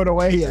like throw it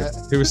away yet.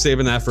 He was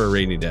saving that for a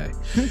rainy day.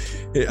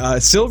 A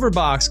silver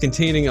box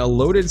containing a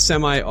loaded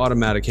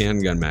semi-automatic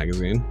handgun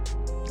magazine.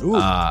 Ooh.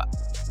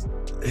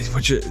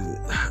 Which,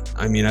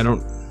 I mean, I'm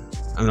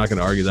not going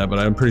to argue that, but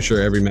I'm pretty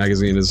sure every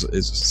magazine is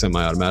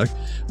semi-automatic.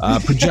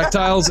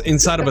 Projectiles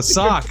inside of a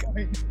sock.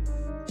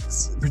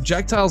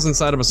 Projectiles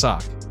inside of a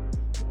sock.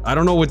 I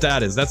don't know what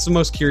that is. That's the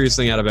most curious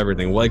thing out of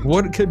everything. Like,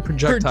 what could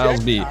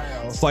projectiles be?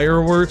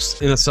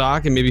 Fireworks in a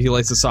sock, and maybe he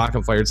lights the sock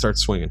on fire and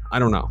starts swinging. I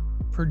don't know.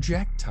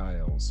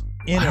 Projectiles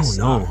I don't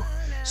know.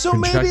 So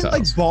maybe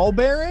like ball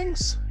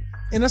bearings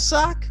in a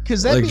sock?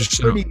 Because that'd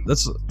be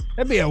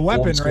that'd be a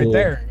weapon right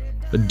there.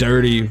 A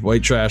dirty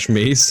white trash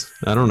mace.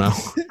 I don't know.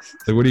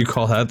 Like, what do you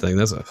call that thing?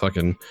 That's a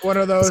fucking. What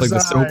are those? It's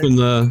like the soap in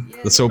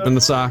the soap in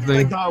the sock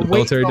thing. Like the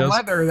military does.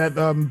 Leather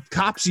that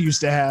cops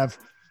used to have.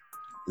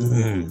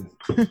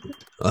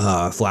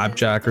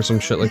 Flapjack or some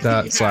shit like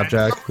that.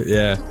 Slapjack.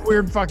 Yeah.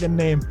 Weird fucking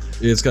name.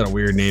 It's got a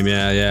weird name.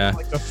 Yeah.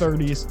 Like the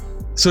 30s.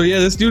 So yeah,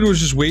 this dude was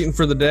just waiting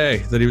for the day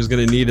that he was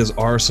gonna need his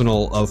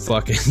arsenal of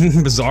fucking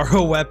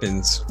bizarro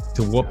weapons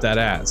to whoop that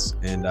ass,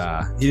 and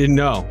he didn't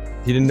know.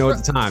 He didn't know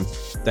at the time.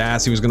 The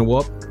ass he was gonna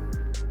whoop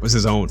was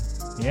his own.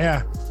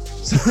 Yeah.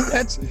 So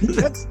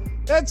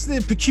that's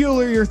the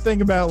peculiar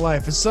thing about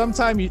life is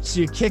sometimes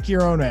you kick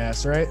your own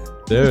ass, right?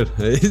 Dude,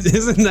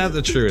 isn't that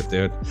the truth,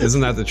 dude?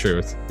 Isn't that the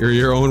truth? You're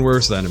your own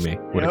worst enemy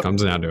when Yep. it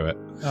comes down to it.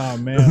 Oh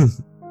man.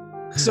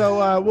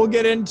 So we'll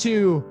get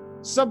into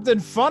something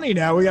funny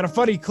now. We got a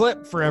funny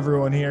clip for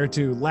everyone here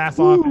to laugh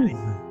off any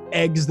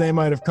eggs they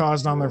might have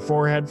caused on their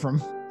forehead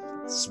from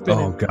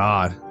spinning. Oh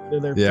God. To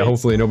their Yeah, face.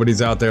 hopefully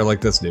nobody's out there like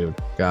this dude.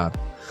 God.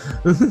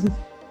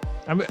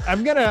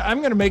 I'm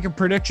gonna make a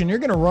prediction. You're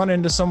gonna run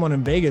into someone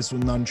in Vegas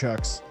with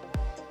nunchucks.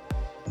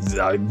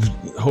 I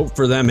hope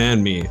for them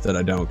and me that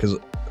I don't, because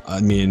I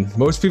mean,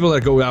 most people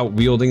that go out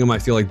wielding them, I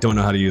feel like don't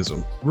know how to use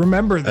them.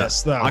 Remember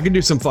this though. I can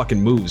do some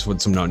fucking moves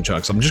with some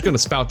nunchucks. I'm just gonna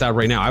spout that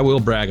right now. I will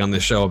brag on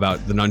this show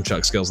about the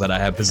nunchuck skills that I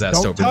have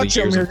possessed Don't over the touch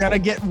them. years. You're gonna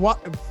get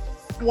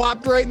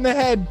whopped right in the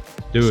head.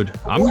 Dude,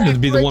 I'm gonna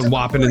be the one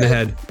whopping in the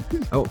head.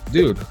 Oh,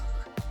 dude,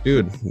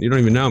 you don't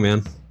even know,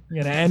 man.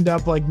 You're gonna end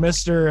up like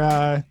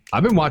Mr.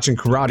 I've been watching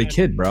Karate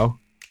Kid, bro.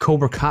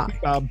 Cobra Kai.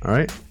 Bob. All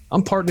right,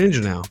 I'm part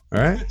ninja now.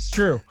 All right. It's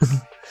true.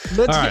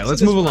 All right,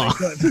 let's move along.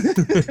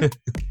 along.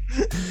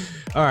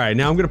 All right,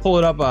 now I'm gonna pull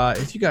it up.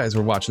 If you guys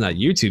were watching that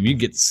YouTube, you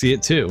get to see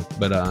it too.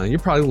 But you're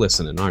probably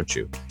listening, aren't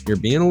you? You're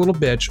being a little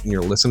bitch and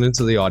you're listening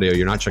to the audio.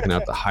 You're not checking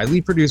out the highly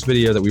produced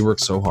video that we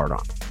worked so hard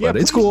on. Yeah, But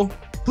it's please. cool.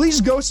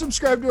 Please go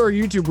subscribe to our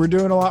YouTube. We're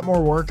doing a lot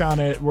more work on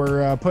it.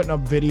 We're putting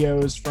up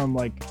videos from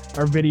like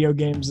our video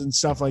games and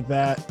stuff like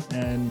that,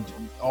 and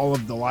all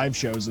of the live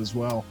shows as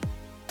well.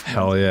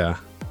 Hell yeah.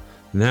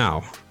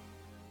 Now,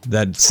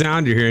 that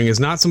sound you're hearing is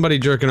not somebody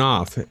jerking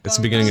off. It's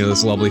the beginning of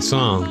this lovely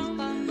song.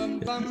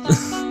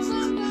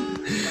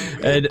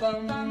 And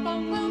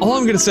all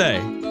I'm gonna say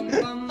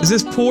is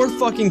this poor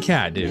fucking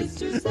cat, dude.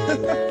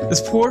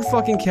 This poor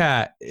fucking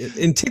cat.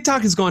 And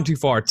TikTok has gone too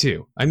far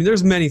too. I mean,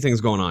 there's many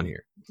things going on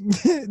here.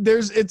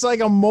 It's like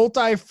a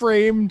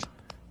multi-framed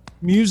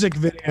music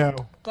video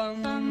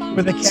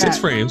with a cat. 6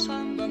 frames.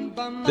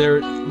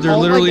 They're All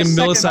literally like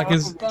a second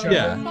milliseconds. off of each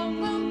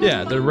other.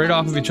 Yeah, they're right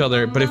off of each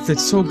other, but it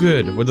fits so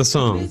good with the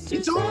song.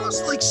 It's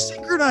almost like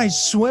synchronized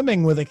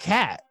swimming with a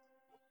cat.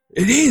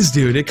 It is,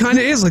 dude. It kind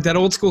of is like that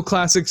old school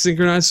classic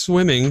synchronized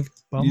swimming.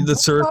 The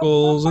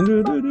circles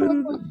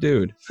and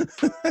dude.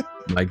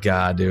 My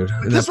God, dude.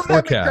 And This that one poor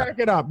had me cat.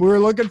 cracking up. We were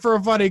looking for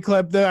a funny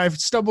clip. That I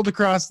stumbled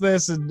across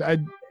this and I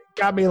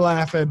got me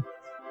laughing.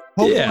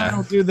 Hopefully Yeah. I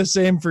don't do the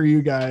same for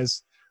you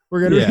guys.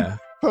 We're gonna Yeah.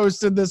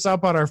 posted this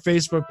up on our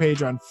Facebook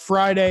page on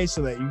Friday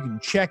so that you can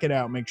check it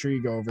out. Make sure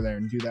you go over there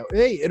and do that.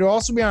 Hey, it'll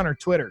also be on our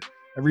Twitter.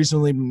 I've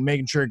recently been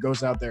making sure it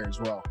goes out there as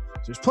well.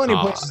 So there's plenty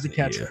of places to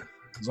catch yeah. it.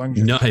 As long as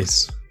you're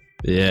Nice.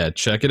 Yeah,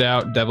 check it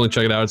out. Definitely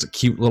check it out. It's a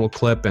cute little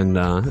clip and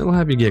it'll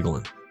have you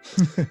giggling.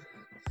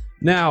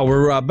 Now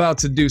we're about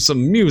to do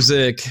some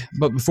music,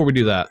 but before we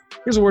do that,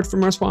 here's a word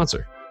from our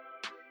sponsor.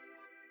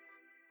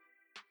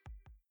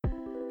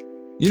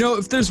 You know,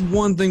 if there's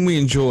one thing we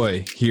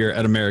enjoy here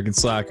at American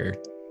Slacker,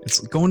 it's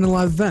going to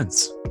live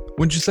events.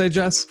 Wouldn't you say,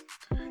 Jess?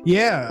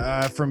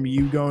 Yeah, from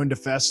you going to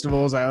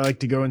festivals, I like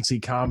to go and see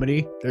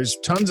comedy. There's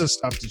tons of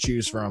stuff to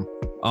choose from.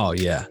 Oh,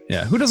 yeah.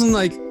 Yeah. Who doesn't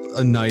like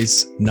a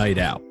nice night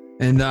out?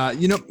 And,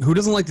 you know, who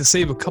doesn't like to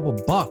save a couple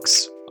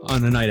bucks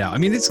on a night out? I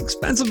mean, it's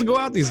expensive to go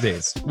out these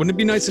days. Wouldn't it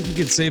be nice if you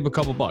could save a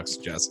couple bucks,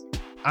 Jess?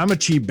 I'm a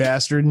cheap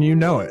bastard and you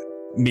know it.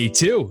 Me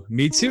too.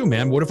 Me too,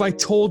 man. What if I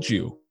told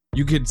you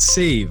you could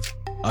save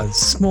a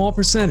small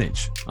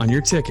percentage on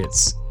your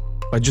tickets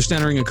by just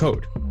entering a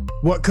code?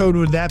 What code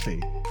would that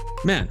be?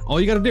 Man,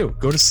 all you got to do,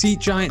 go to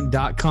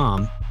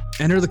SeatGiant.com,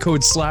 enter the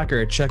code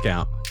SLACKER at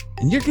checkout,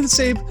 and you're going to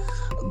save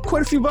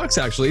quite a few bucks,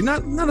 actually.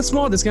 Not a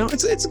small discount.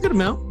 It's a good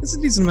amount. It's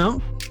a decent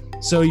amount.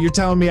 So you're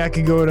telling me I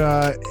could go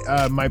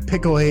to my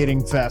pickle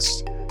hating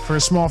fest for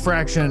a small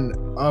fraction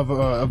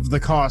of the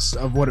cost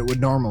of what it would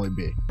normally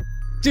be?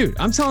 Dude,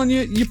 I'm telling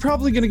you, you're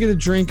probably going to get a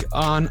drink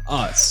on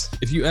us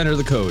if you enter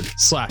the code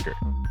SLACKER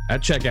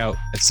at checkout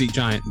at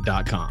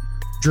SeatGiant.com.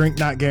 Drink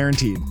not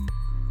guaranteed.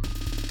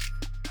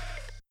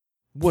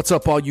 What's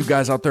up, all you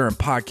guys out there in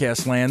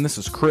podcast land? This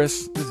is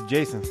Chris, This is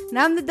Jason. And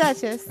I'm the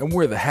Duchess. and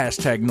we're the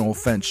hashtag No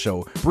Offense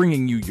Show,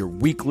 bringing you your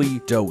weekly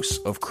dose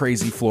of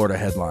crazy Florida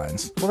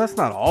headlines. Well, that's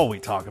not all we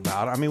talk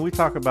about. I mean, we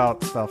talk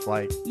about stuff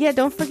like, Yeah,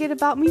 don't forget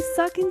about me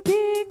sucking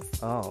dicks.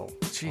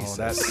 Jesus.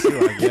 that's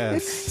too, I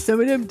guess.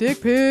 Some of them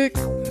dick pics.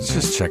 Let's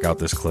just check out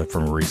this clip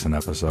from a recent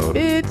episode.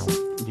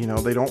 Bitch. You know,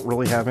 they don't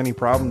really have any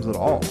problems at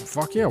all.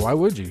 Fuck yeah, why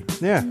would you?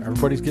 Yeah.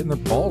 Everybody's getting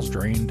their balls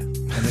drained and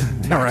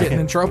they're not Right. getting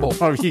in trouble.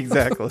 Oh,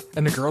 exactly.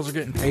 And the girls are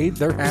getting paid,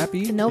 they're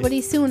happy. And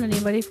nobody's suing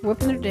anybody for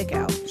whipping their dick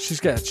out. She's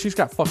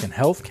got fucking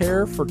health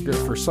care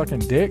for sucking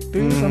dick,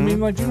 dude. I mean,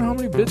 like, do you know how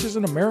many bitches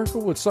in America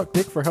would suck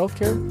dick for health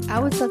care? I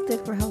would suck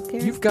dick for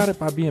healthcare. You've got it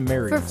by being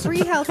married. For free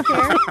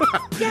healthcare.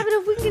 Yeah, but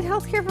if we can get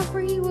healthcare for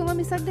free, you will let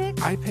me suck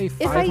dick? I pay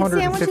I eat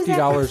sandwiches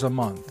 $550 a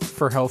month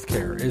for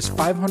healthcare. Is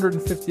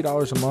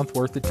 $550 a month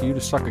worth it to you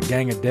to suck a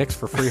gang of dicks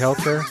for free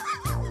healthcare?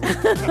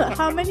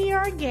 How many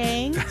are a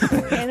gang?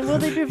 And will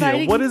they be Yeah,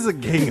 providing? what is a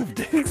gang of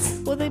dicks?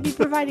 Will they be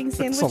providing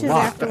sandwiches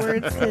lot.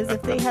 afterwards? Because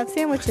if they have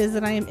sandwiches,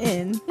 then I am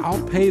in.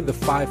 I'll pay the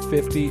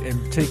 $5.50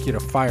 and take you to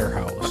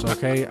Firehouse,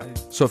 okay?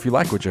 So if you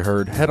like what you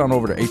heard, head on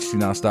over to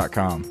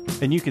htnos.com.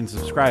 And you can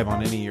subscribe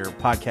on any of your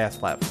podcast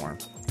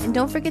platforms. And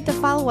don't forget to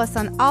follow us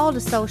on all the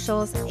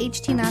socials,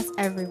 HTNOS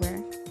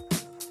everywhere.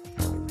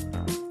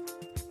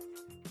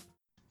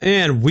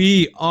 And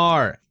we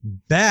are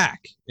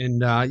back.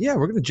 And yeah,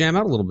 we're going to jam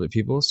out a little bit,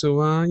 people. So,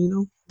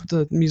 put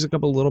the music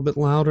up a little bit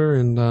louder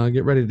and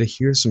get ready to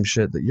hear some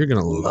shit that you're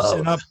going to Loosen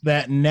love. up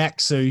that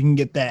neck so you can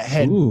get that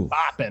head Ooh.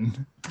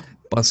 bopping.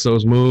 Bust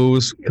those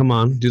moves. Come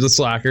on. Do the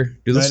slacker.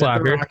 Do the Right at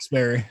slacker.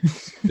 Roxbury.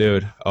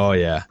 Dude. Oh,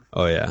 yeah.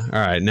 Oh, yeah. All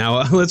right.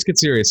 Now, let's get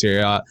serious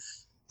here. I'm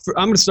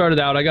going to start it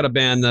out. I got a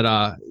band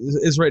that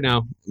is right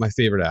now my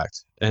favorite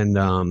act and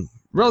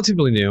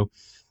relatively new.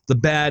 The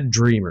Bad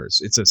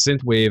Dreamers. It's a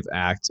synthwave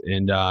act,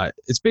 and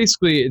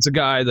it's a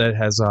guy that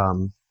has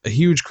a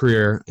huge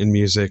career in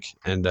music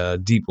and a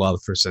deep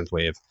love for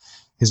synthwave.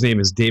 His name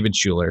is David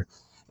Schuler,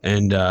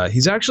 and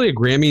he's actually a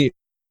Grammy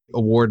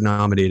Award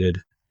nominated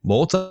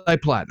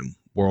multi-platinum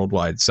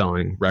worldwide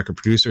selling record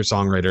producer,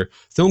 songwriter,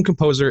 film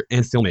composer,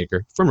 and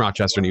filmmaker from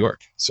Rochester, New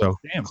York. So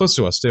Damn. close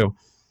to us too.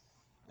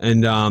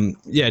 And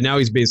now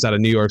he's based out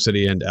of New York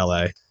City and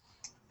LA.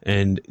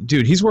 And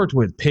dude, he's worked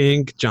with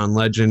Pink, John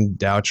Legend,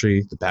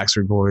 Daughtry, the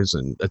Backstreet Boys,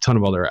 and a ton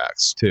of other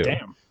acts too,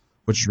 Damn.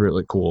 which is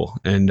really cool.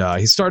 And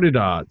he started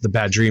the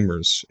Bad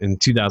Dreamers in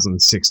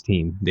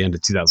 2016, the end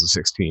of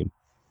 2016.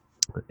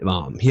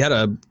 He had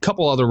a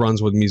couple other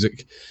runs with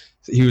music.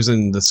 He was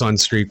in the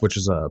Sunstreak, which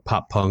is a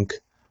pop punk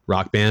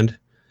rock band.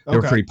 They were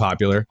Okay. pretty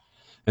popular,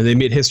 and they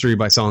made history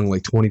by selling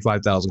like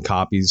 25,000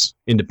 copies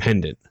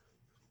independent,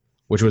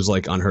 which was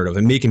like unheard of,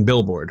 and making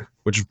Billboard,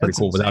 which is pretty That's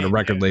cool without a insane,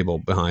 record dude. label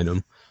behind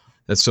them.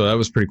 So that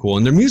was pretty cool,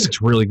 and their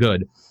music's really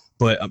good.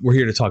 But we're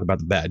here to talk about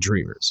the Bad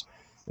Dreamers,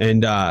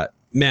 and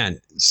man,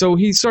 so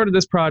he started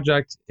this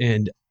project,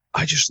 and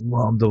I just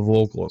love the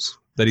vocals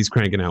that he's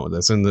cranking out with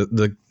this, and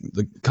the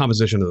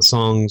composition of the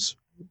songs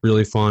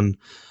really fun,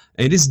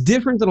 and it's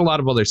different than a lot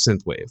of other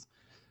synthwave.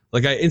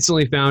 Like I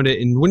instantly found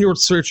it, and when you're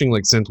searching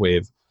like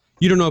synthwave,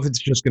 you don't know if it's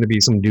just going to be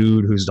some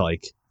dude who's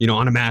like,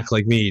 on a Mac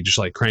like me, just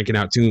like cranking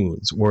out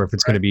tunes, or if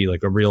it's going to be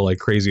like a real like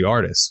crazy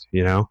artist,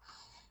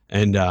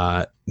 And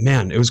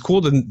man, it was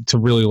cool to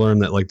really learn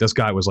that like this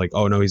guy was like,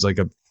 oh no, he's like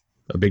a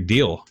big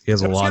deal. He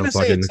has a I was lot gonna of say,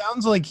 fucking. it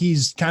sounds like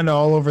he's kind of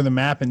all over the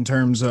map in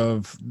terms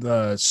of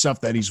the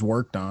stuff that he's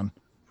worked on.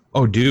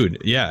 Oh,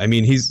 dude, yeah. I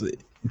mean, he's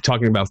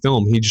talking about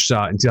film. He just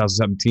in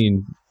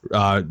 2017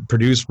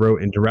 produced,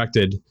 wrote, and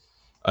directed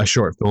a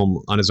short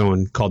film on his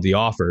own called The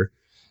Offer,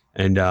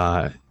 and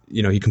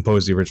he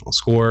composed the original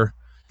score.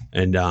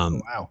 And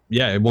Wow.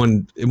 yeah, it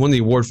won the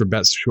award for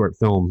best short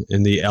film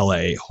in the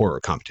LA horror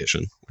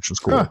competition, which was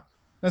cool. Huh,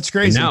 that's And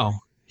crazy. now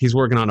he's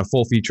working on a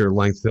full feature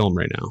length film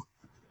right now,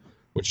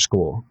 which is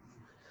cool.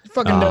 He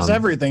fucking does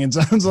everything. It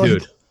sounds like.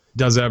 Dude,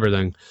 does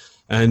everything.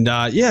 And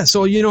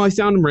so I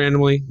found him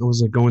randomly. I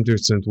was like going through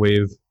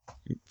synthwave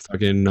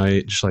fucking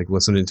night, just like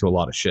listening to a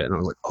lot of shit, and I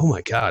was like, oh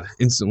my god,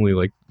 instantly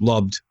like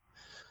loved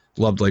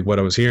like what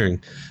I was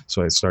hearing.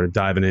 So I started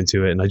diving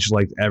into it, and I just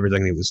liked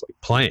everything he was like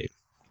playing.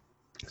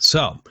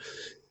 So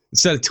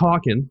instead of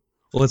talking,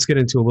 let's get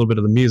into a little bit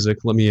of the music.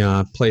 Let me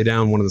play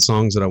down one of the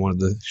songs that I wanted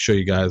to show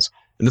you guys.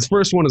 And this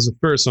first one is the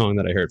first song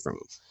that I heard from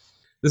him.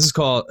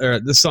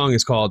 This song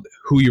is called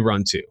Who You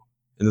Run To,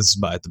 and this is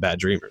by the Bad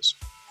Dreamers.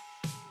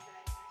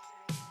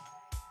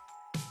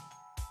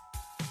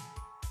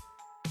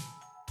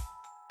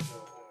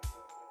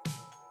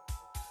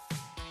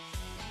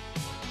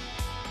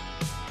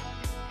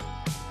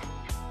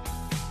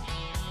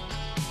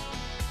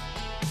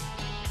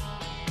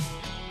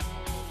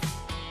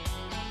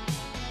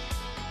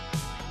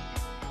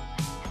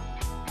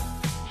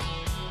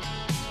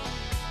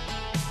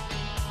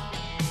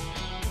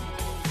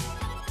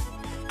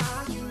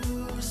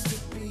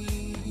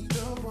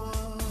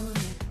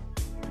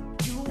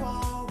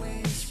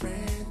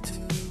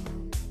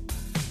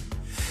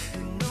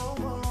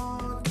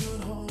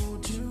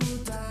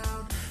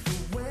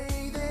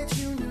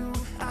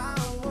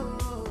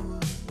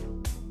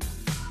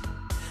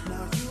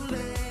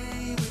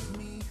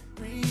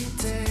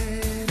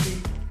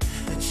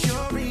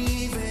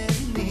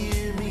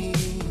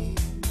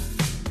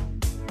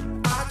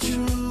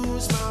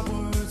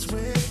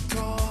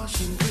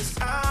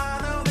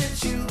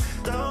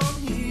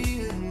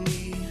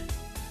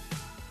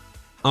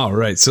 All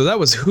right, so that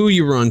was Who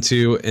You Run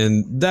To,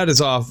 and that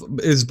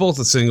is both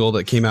a single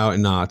that came out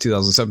in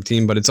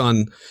 2017, but it's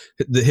on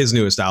his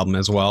newest album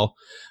as well,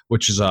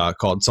 which is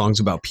called Songs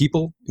About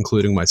People,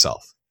 Including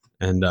Myself.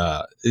 And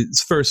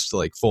it's first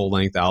like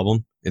full-length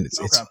album, and it's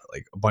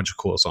like a bunch of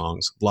cool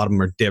songs. A lot of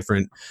them are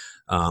different.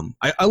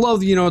 I love,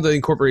 the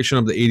incorporation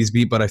of the 80s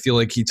beat, but I feel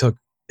like he took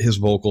his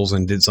vocals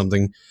and did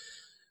something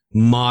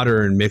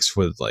modern mixed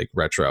with like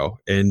retro,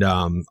 and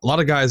a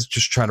lot of guys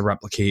just try to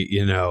replicate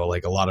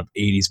like a lot of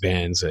 80s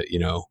bands that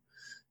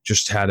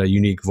just had a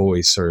unique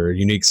voice or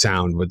unique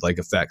sound with like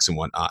effects and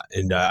whatnot.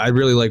 And I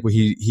really like what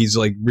he's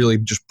like really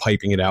just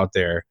piping it out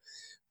there,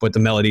 but the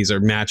melodies are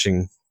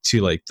matching to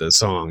like the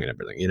song and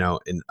everything, you know.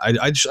 And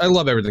I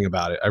love everything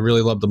about it. I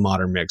really love the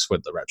modern mix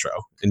with the retro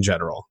in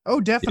general. Oh,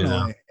 definitely.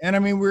 You know? And I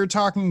mean, we were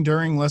talking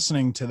during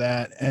listening to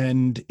that,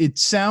 and it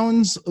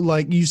sounds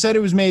like you said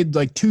it was made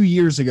like 2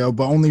 years ago,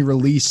 but only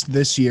released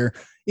this year.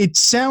 It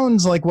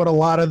sounds like what a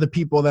lot of the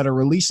people that are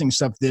releasing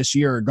stuff this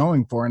year are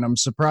going for. And I'm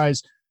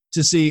surprised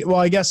to see, well,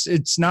 I guess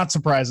it's not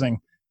surprising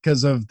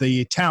because of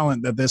the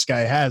talent that this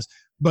guy has,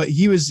 but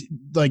he was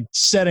like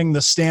setting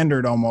the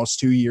standard almost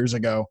 2 years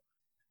ago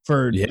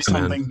for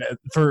something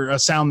for a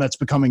sound that's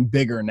becoming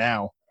bigger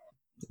now.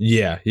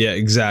 Yeah,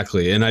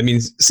 exactly. And I mean,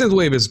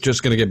 synthwave is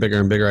just going to get bigger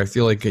and bigger. I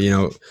feel like, you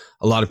know,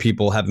 a lot of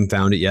people haven't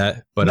found it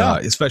yet, but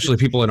especially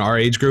people in our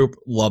age group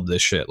love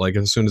this shit. Like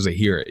as soon as they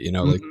hear it, you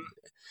know, like,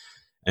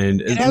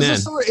 and it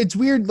has it's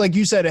weird. Like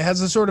you said, it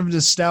has a sort of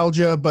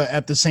nostalgia, but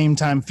at the same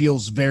time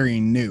feels very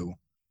new.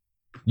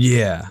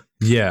 Yeah,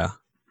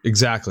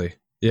 exactly.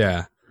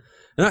 Yeah.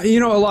 And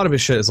you know, a lot of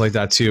his shit is like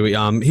that too.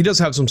 He does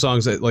have some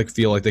songs that like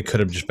feel like they could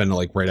have just been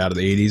like right out of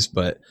the 80s,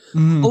 but a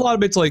lot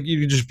of it's like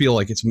you just feel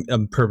like it's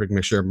a perfect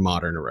mixture of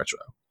modern and retro.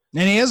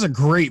 And he has a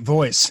great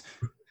voice.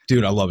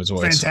 Dude, I love his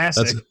voice.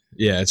 Fantastic.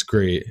 It's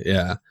great.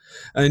 Yeah.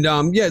 And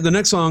the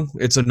next song,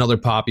 it's another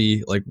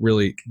poppy, like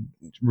really,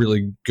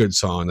 really good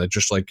song that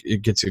just like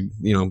it gets you,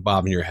 you know,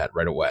 bobbing your head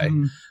right away.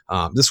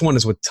 This one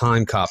is with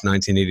Time Cop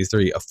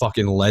 1983, a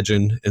fucking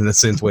legend in the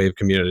synthwave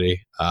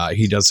community.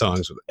 He does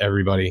songs with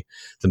everybody,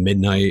 The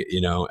Midnight,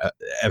 you know,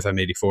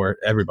 FM 84,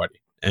 everybody.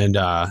 And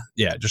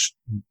just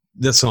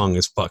this song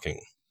is fucking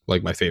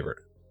like my favorite.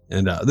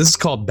 And this is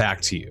called Back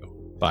to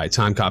You by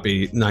Time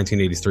Copy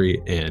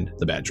 1983 and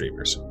the Bad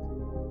Dreamers.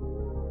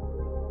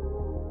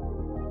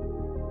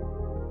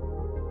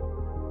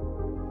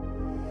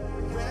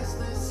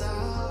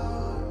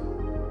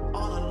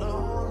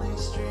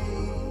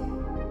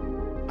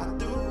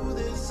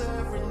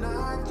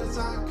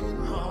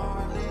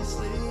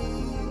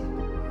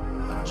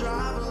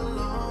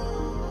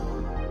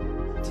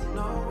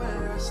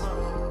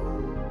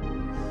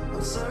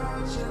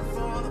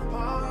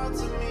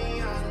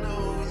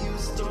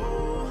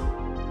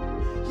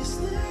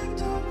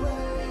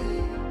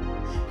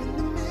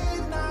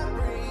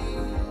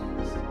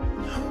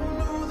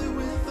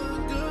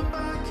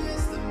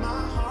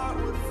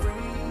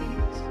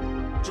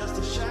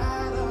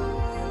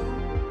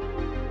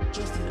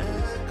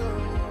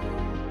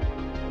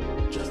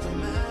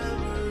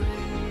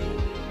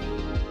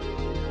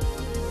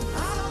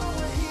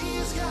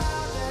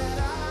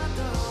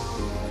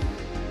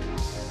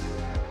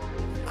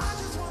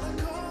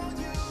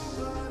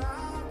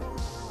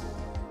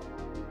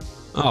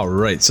 All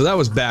right, so that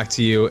was Back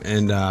to You,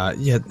 and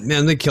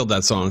man, they killed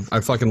that song.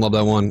 I fucking love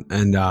that one,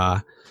 and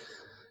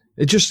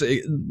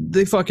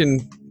they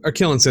fucking are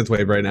killing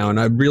synthwave right now, and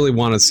I really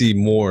want to see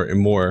more and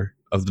more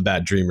of the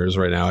Bad Dreamers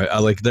right now.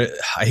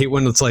 I hate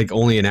when it's like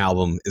only an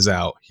album is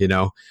out, you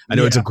know. I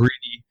know it's a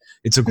greedy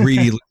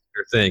listener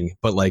thing,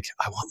 but like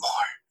I want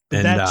more.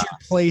 And that's your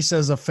place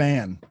as a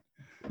fan,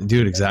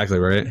 dude. Exactly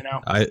right. You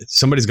know?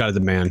 Somebody's got to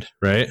demand,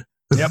 right?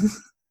 Yep.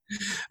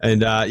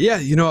 And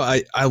you know,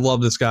 I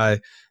love this guy.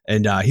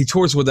 And he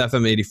tours with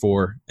FM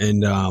 84,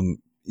 and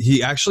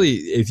he actually,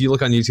 if you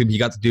look on YouTube, he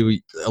got to do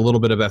a little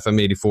bit of FM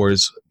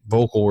 84's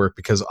vocal work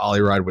because Ollie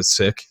Ride was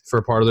sick for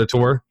a part of their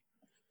tour.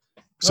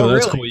 So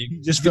that's really? Cool.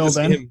 You just filled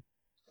in.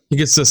 He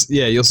gets this,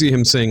 you'll see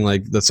him sing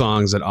like the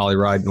songs that Ollie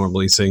Ride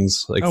normally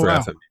sings, like for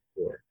FM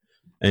 84.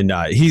 And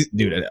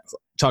dude,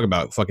 talk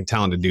about fucking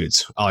talented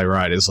dudes. Ollie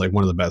Ride is like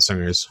one of the best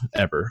singers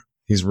ever.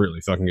 He's really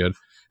fucking good,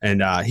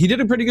 and he did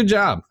a pretty good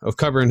job of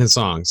covering his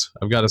songs,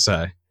 I've got to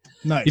say.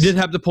 Nice. He did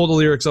have to pull the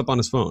lyrics up on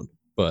his phone,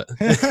 but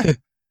he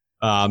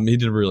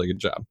did a really good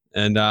job.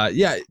 And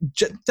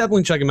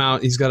definitely check him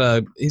out. He's got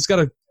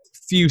a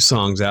few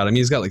songs out. I mean,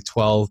 he's got like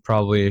 12,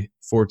 probably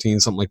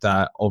 14, something like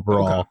that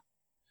overall.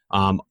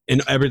 Okay.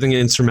 And everything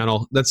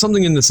instrumental. That's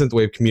something in the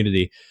synthwave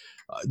community.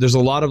 There's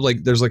a lot of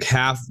there's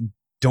half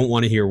don't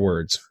want to hear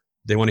words.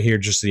 They want to hear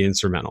just the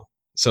instrumental.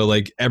 So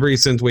like every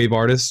synthwave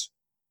artist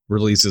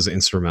releases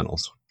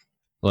instrumentals.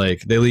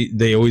 Like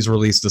they always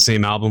release the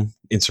same album,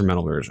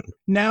 instrumental version.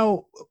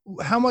 Now,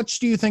 how much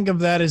do you think of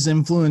that as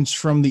influence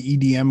from the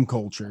EDM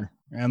culture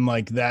and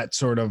like that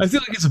sort of? I feel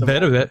like it's a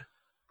bit of it.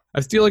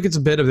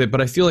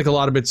 But I feel like a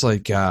lot of it's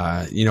like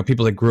you know,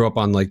 people that grew up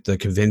on like the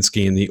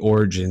Kavinsky and the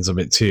origins of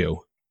it too.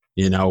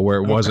 You know, where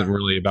it wasn't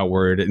really about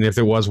word, and if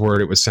it was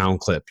word, it was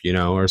sound clip, you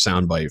know, or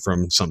sound bite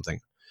from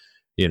something,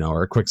 you know,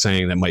 or a quick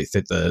saying that might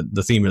fit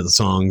the theme of the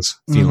song's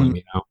feeling,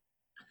 you know.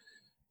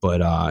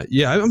 But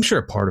I'm sure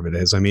a part of it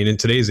is. I mean, in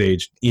today's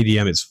age,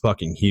 EDM is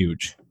fucking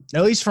huge.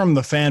 At least from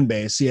the fan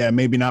base,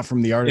 maybe not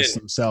from the artist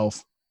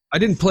himself. I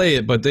didn't play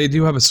it, but they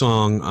do have a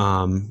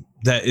song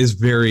that is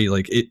very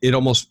like it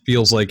almost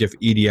feels like if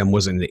EDM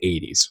was in the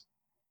 80s,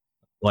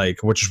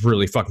 like, which is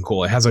really fucking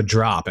cool. It has a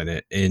drop in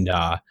it, and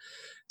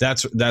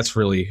that's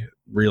really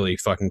really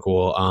fucking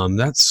cool.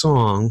 That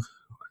song,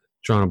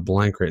 drawing a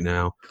blank right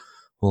now.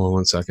 Hold on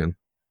one second.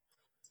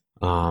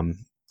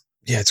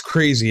 Yeah, it's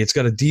crazy. It's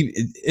got a deep,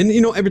 and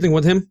everything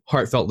with him,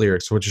 heartfelt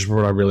lyrics, which is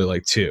what I really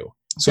like too.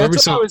 So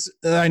That's what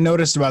I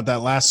noticed about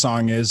that last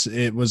song is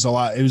it was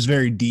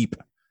very deep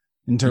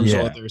in terms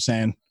of what they were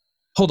saying.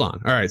 Hold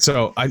on. All right.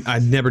 So I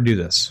never do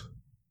this.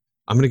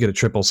 I'm going to get a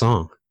triple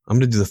song. I'm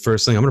going to do the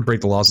first thing. I'm going to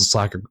break the laws of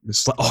Slacker.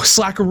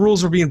 Slacker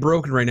rules are being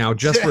broken right now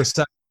just for a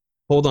second.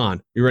 Hold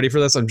on. You ready for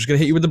this? I'm just going to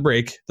hit you with the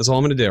break. That's all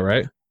I'm going to do,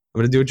 right? I'm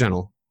going to do it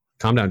gentle.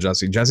 Calm down,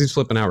 Jesse. Jesse's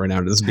flipping out right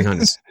now. This is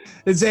behind us.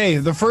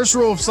 The first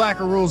rule of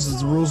Slacker rules is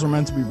the rules are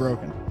meant to be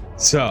broken.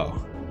 So,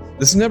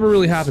 this never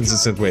really happens in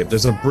Synthwave.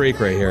 There's a break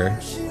right here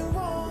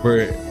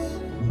where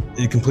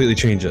it completely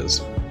changes.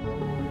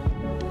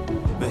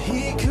 But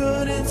he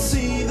couldn't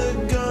see the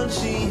gun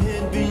she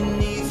hid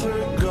beneath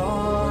her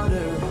garter.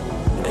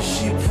 As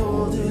she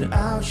pulled it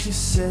out, she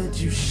said,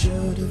 "You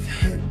should have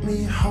hit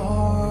me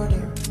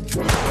harder."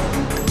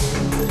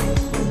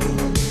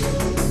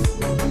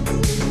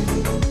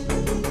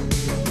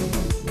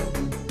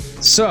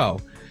 So,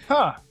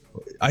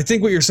 I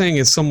think what you're saying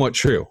is somewhat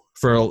true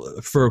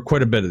for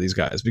quite a bit of these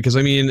guys, because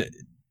I mean,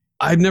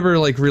 I've never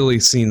really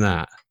seen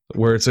that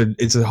where it's an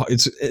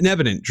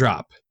evident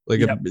drop.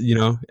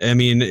 I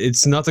mean,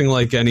 it's nothing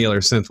like any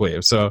other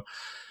synthwave. So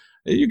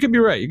you could be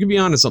right. You could be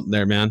onto something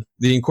there, man.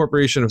 The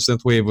incorporation of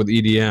synthwave with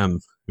EDM,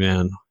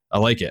 man, I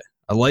like it.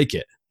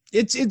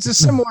 It's a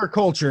similar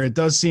culture. It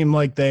does seem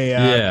like they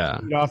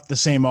feed off the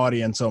same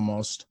audience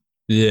almost.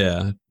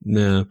 Yeah,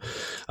 no.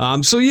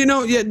 So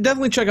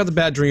definitely check out the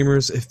Bad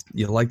Dreamers if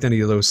you liked any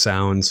of those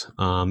sounds.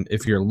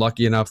 If you're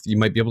lucky enough, you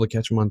might be able to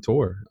catch him on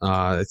tour.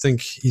 I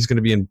think he's going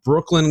to be in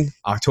Brooklyn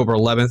October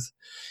 11th.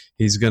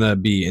 He's going to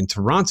be in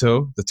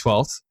Toronto the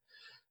 12th,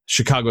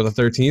 Chicago the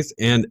 13th,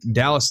 and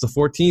Dallas the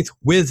 14th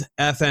with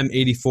FM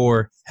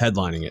 84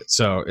 headlining it.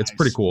 So it's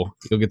pretty cool.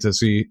 You'll get to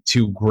see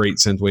two great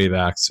synthwave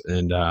acts,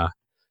 and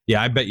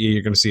I bet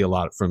you're going to see a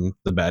lot from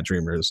the Bad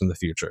Dreamers in the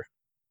future.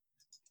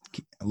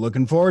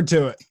 Looking forward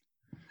to it.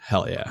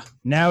 Hell yeah.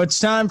 Now it's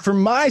time for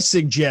my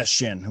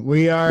suggestion.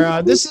 We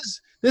are this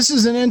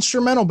is an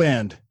instrumental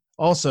band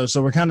also,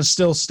 so we're kind of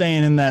still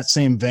staying in that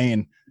same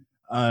vein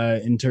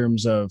in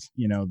terms of,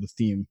 the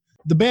theme.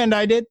 The band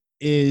I did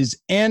is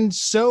And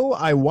So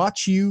I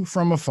Watch You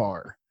From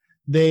Afar.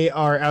 They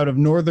are out of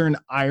Northern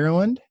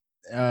Ireland.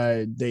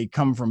 They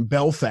come from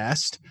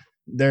Belfast.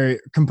 They're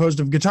composed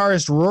of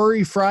guitarist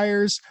Rory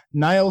Friars,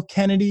 Niall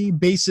Kennedy,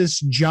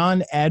 bassist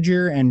John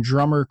Adger, and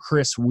drummer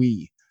Chris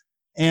Wee.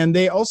 And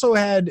they also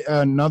had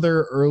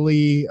another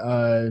early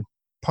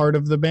part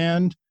of the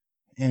band,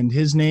 and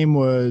his name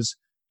was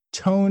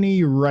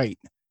Tony Wright.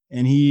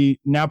 And he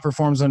now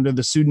performs under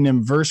the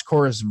pseudonym Verse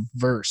Chorus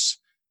Verse,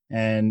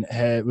 and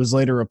was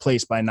later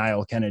replaced by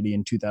Niall Kennedy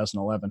in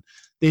 2011.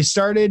 They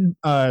started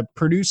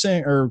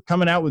producing or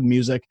coming out with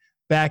music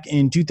back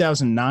in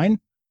 2009.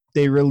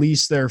 They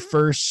released their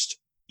first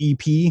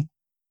EP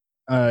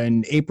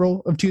in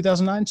April of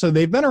 2009. So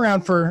they've been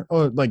around for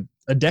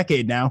a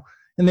decade now,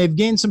 and they've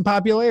gained some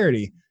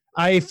popularity.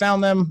 I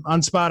found them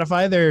on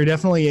Spotify. They're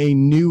definitely a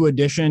new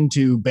addition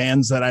to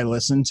bands that I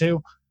listen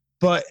to,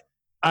 but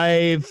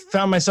I've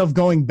found myself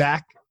going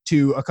back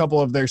to a couple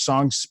of their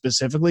songs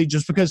specifically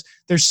just because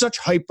there's such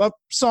hype up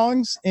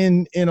songs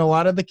in a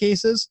lot of the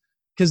cases,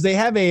 because they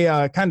have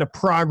a kind of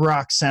prog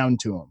rock sound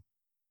to them,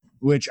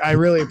 which I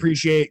really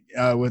appreciate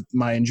with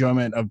my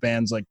enjoyment of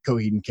bands like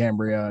Coheed and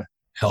Cambria.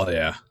 Hell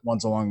yeah.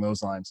 Ones along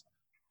those lines.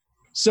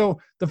 So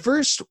the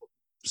first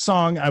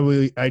song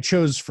I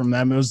chose from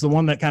them, it was the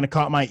one that kind of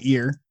caught my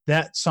ear.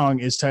 That song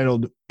is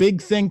titled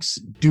Big Thinks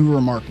Do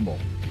Remarkable.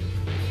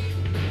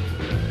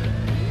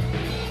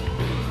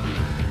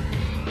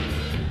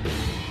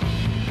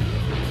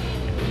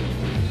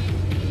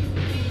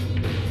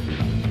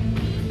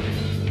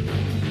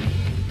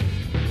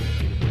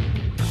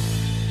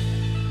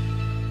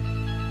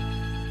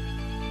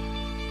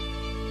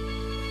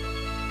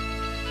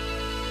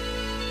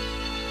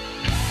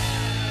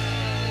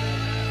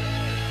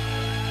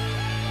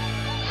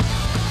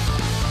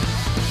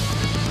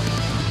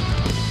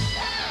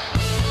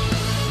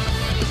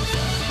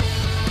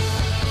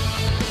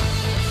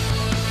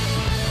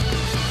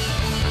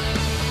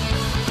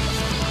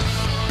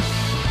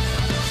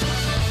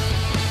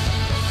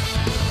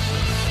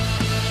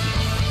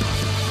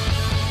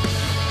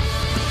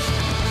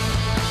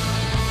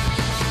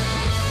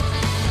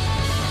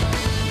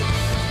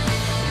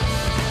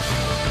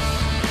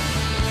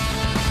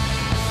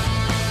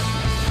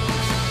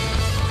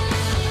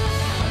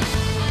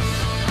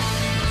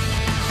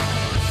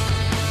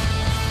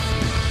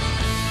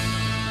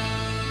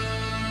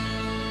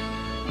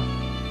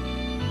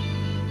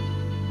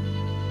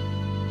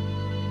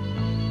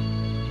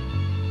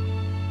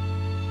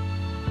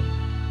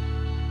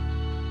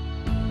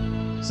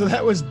 So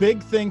that was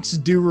Big Thinks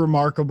Do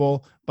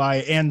Remarkable by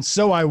And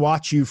So I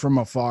Watch You From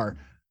Afar.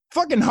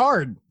 Fucking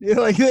hard.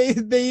 Like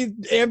they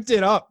amped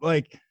it up.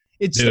 Like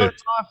it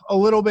starts off a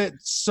little bit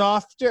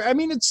softer. I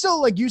mean, it's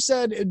still, like you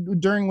said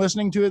during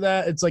listening to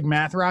that, it's like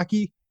math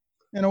rocky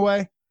in a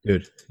way.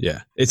 Dude,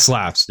 yeah. It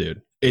slaps,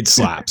 dude. It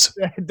slaps.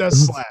 It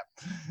does slap.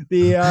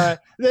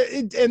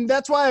 And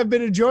that's why I've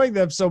been enjoying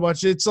them so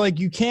much. It's like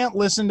you can't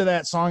listen to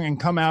that song and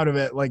come out of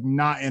it like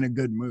not in a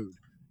good mood.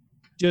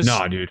 Just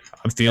No, dude,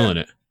 I'm feeling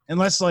it.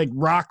 unless like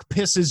rock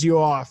pisses you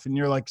off and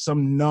you're like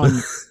some nun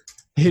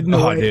hidden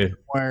away dude.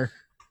 somewhere.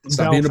 in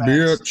Stop being a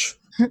Belfast,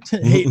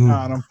 bitch. hating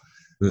on them.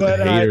 But,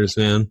 Haters,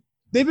 man.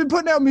 They've been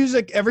putting out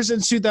music ever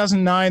since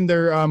 2009.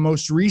 Their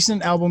most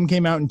recent album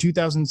came out in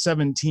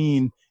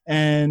 2017,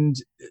 and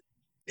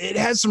it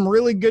has some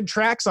really good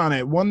tracks on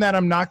it. One that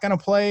I'm not going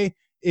to play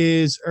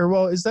is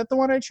that the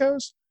one I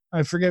chose?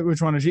 I forget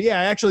which one I chose. Yeah,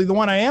 actually, the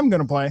one I am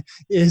going to play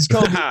is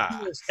called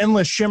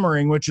Endless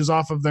Shimmering, which is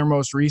off of their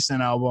most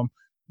recent album.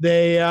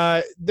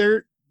 Their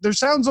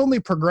sounds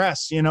only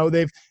progress. You know,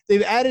 they've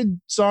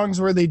added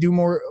songs where they do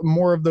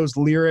more of those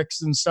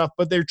lyrics and stuff,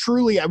 but they're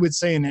truly, I would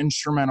say, an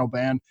instrumental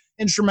band.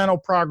 Instrumental,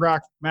 prog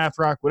rock, math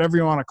rock, whatever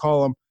you want to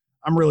call them.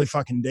 I'm really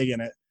fucking digging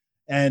it.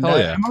 And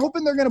I'm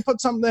hoping they're going to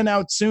put something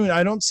out soon.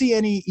 I don't see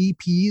any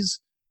EPs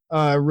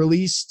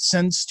released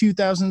since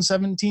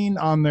 2017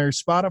 on their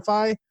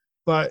Spotify,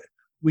 but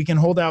we can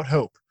hold out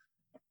hope.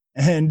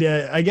 And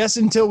I guess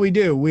until we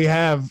do, we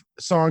have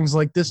songs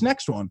like this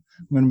next one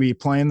I'm going to be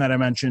playing that I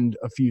mentioned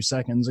a few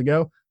seconds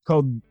ago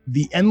called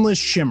The Endless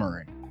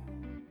Shimmering.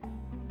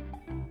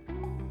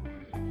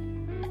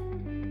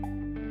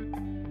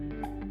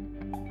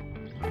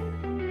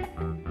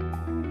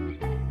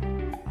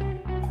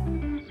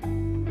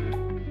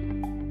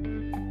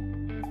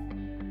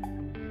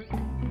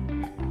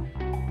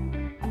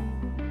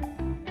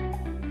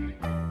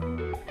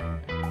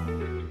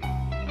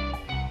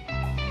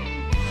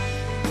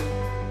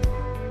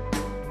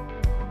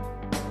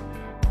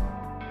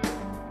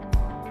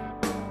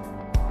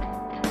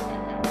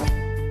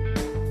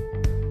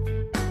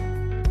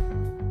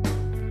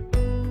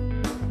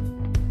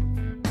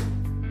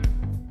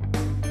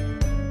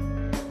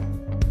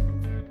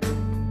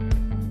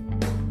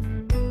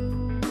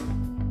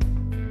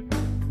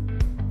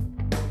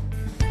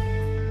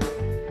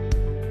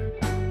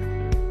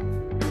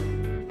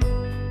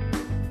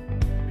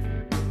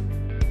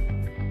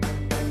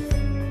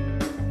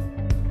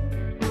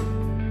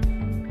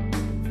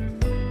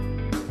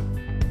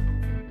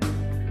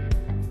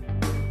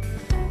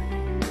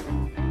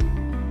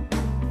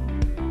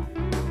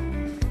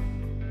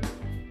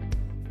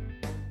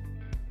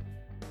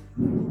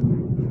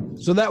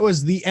 So that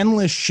was The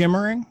Endless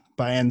Shimmering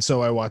by And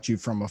So I Watch You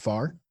From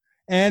Afar.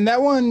 And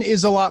that one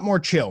is a lot more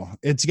chill.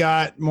 It's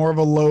got more of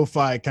a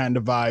lo-fi kind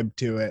of vibe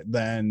to it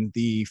than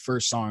the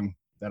first song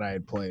that I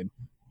had played.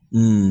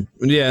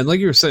 Yeah, and like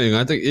you were saying,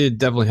 I think it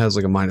definitely has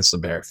like a Minus the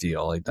Bear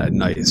feel, like that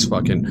nice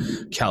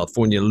fucking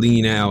California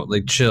lean out,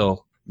 like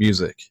chill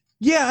music.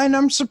 Yeah, and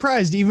I'm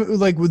surprised, even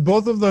like with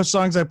both of those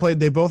songs I played,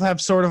 they both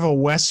have sort of a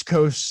West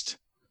Coast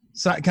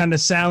kind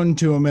of sound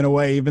to them in a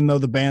way, even though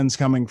the band's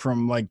coming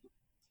from like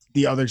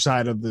the other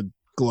side of the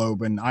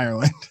globe in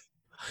Ireland.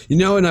 You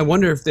know, and I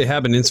wonder if they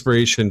have an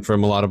inspiration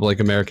from a lot of like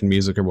American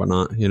music or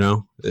whatnot, you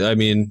know? I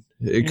mean,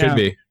 it could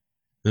be.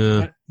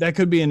 That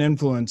could be an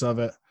influence of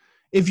it.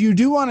 If you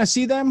do want to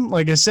see them,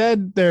 like I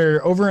said,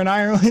 they're over in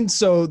Ireland,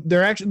 so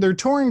they're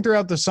touring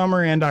throughout the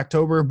summer and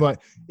October,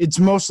 but it's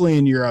mostly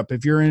in Europe.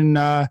 If you're in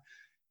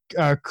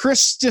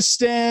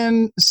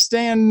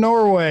Kristiansand,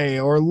 Norway,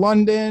 or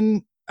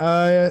London,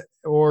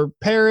 or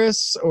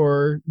Paris,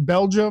 or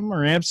Belgium,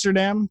 or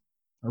Amsterdam,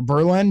 or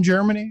Berlin,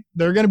 Germany,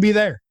 they're going to be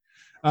there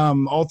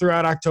all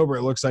throughout October.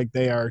 It looks like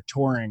they are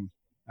touring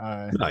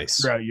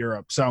throughout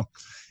Europe. So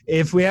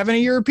if we have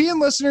any European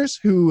listeners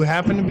who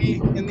happen to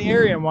be in the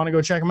area and want to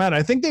go check them out,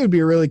 I think they would be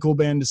a really cool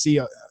band to see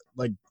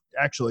like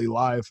actually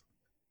live.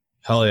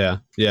 Hell yeah.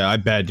 Yeah, I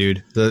bet,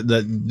 dude.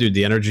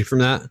 The energy from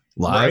that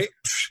live. Right?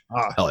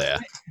 Hell yeah.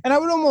 And I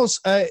would almost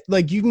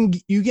like you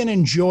can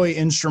enjoy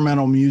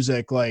instrumental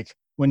music like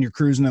when you're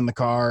cruising in the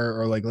car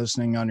or like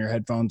listening on your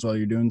headphones while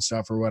you're doing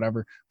stuff or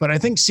whatever. But I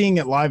think seeing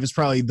it live is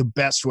probably the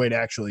best way to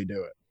actually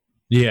do it.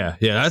 Yeah.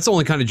 Yeah. That's the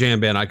only kind of jam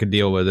band I could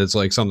deal with. It's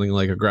like something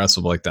like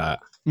aggressive like that.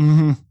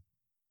 Mm-hmm.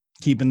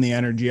 Keeping the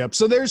energy up.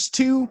 So there's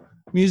 2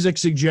 music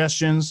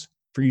suggestions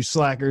for you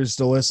slackers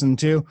to listen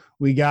to.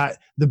 We got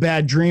The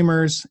Bad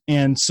Dreamers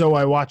and So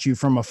I Watch You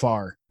From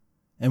Afar.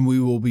 And we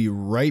will be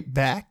right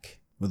back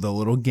with a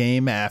little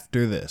game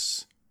after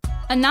this.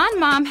 A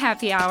Non-Mom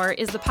Happy Hour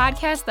is the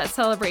podcast that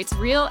celebrates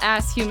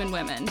real-ass human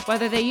women,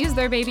 whether they use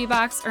their baby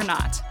box or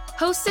not.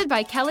 Hosted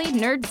by Kelly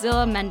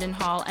Nerdzilla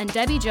Mendenhall and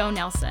Debbie Jo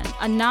Nelson,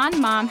 a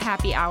Non-Mom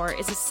Happy Hour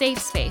is a safe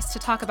space to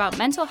talk about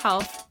mental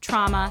health,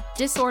 trauma,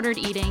 disordered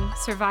eating,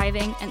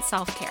 surviving, and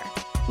self-care.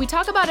 We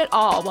talk about it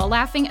all while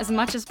laughing as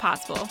much as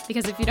possible,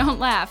 because if you don't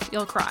laugh,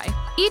 you'll cry.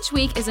 Each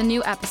week is a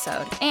new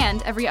episode,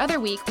 and every other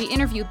week we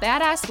interview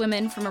badass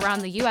women from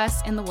around the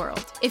US and the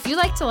world. If you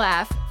like to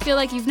laugh, feel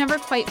like you've never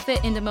quite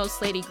fit into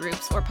most lady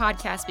groups or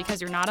podcasts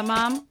because you're not a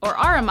mom, or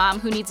are a mom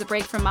who needs a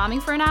break from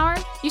momming for an hour,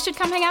 you should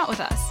come hang out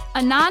with us.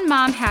 A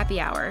Non-Mom Happy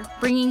Hour,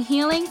 bringing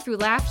healing through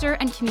laughter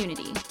and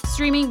community.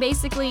 Streaming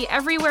basically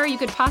everywhere you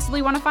could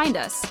possibly want to find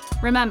us.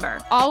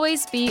 Remember,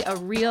 always be a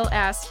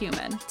real-ass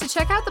human. To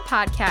check out the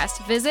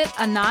podcast, visit visit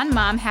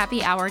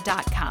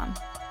anonmomhappyhour.com.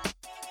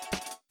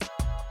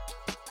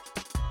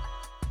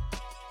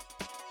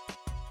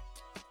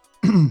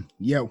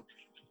 Yo. Yo,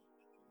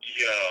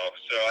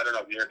 so I don't know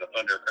if you heard the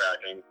thunder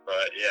cracking,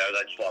 but yeah,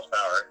 I just lost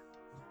power.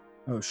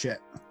 Oh, shit.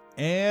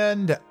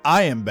 And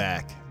I am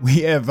back.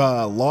 We have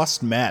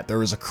lost Matt. There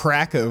was a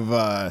crack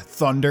of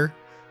thunder,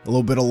 a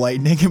little bit of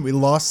lightning, and we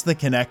lost the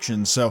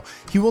connection. So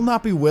he will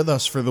not be with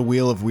us for the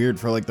Wheel of Weird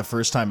for like the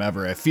first time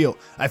ever. I feel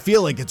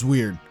like it's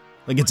weird.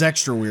 Like it's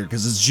extra weird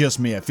because it's just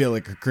me. I feel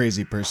like a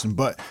crazy person.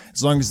 But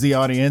as long as the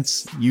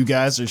audience, you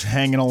guys are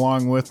hanging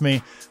along with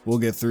me, we'll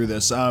get through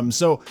this.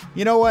 So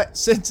you know what?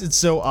 Since it's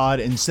so odd,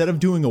 instead of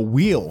doing a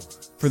wheel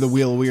for the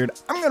Wheel of Weird,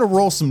 I'm gonna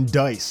roll some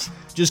dice.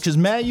 Just because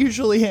Matt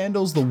usually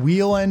handles the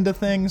wheel end of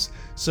things.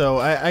 So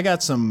I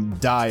got some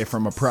die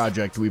from a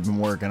project we've been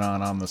working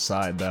on the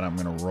side that I'm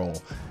going to roll.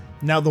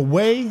 Now, the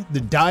way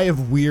the Die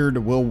of Weird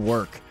will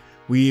work,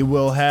 we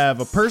will have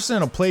a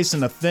person, a place,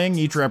 and a thing,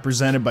 each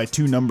represented by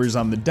 2 numbers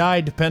on the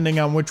die. Depending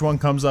on which one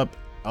comes up,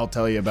 I'll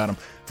tell you about them.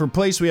 For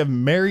place, we have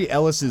Mary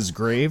Ellis's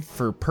grave.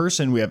 For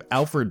person, we have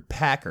Alfred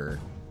Packer.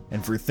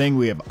 And for thing,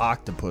 we have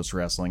octopus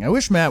wrestling. I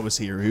wish Matt was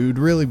here. He would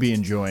really be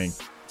enjoying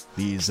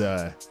these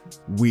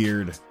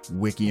weird,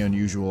 wiki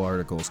unusual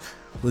articles.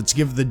 Let's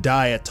give the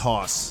die a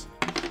toss.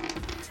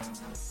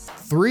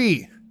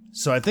 3.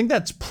 So I think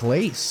that's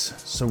place.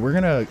 So we're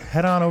gonna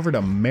head on over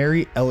to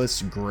Mary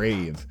Ellis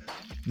grave.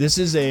 This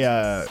is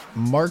a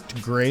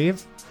marked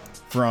grave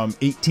from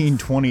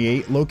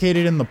 1828,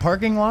 located in the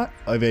parking lot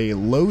of a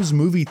Lowe's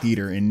movie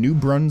theater in New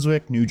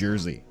Brunswick, New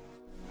Jersey.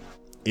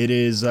 It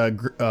is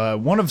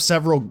one of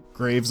several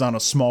graves on a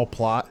small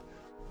plot,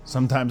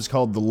 sometimes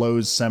called the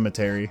Lowe's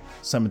Cemetery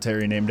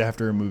named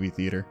after a movie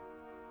theater.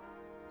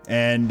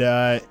 And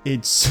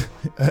it's,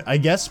 I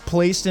guess,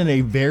 placed in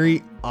a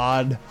very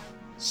odd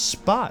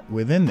spot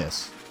within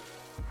this.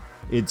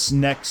 It's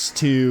next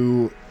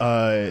to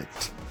a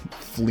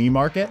flea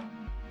market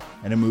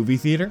and a movie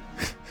theater.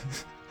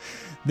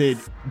 That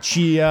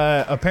she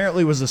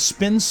apparently was a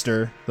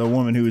spinster, the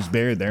woman who was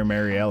buried there,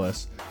 Mary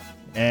Ellis.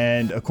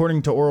 And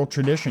according to oral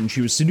tradition,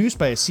 she was seduced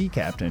by a sea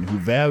captain who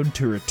vowed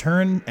to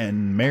return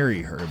and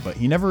marry her, but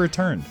he never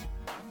returned.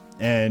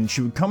 And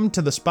she would come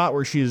to the spot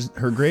where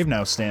her grave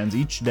now stands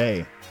each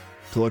day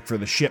to look for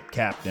the ship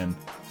captain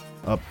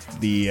up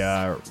the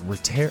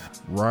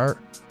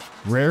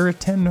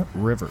Raritan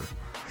River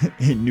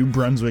in New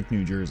Brunswick,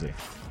 New Jersey.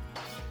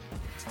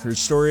 Her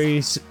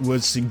story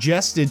was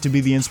suggested to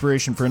be the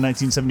inspiration for a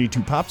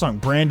 1972 pop song,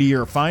 Brandy,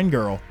 You're a Fine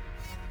Girl,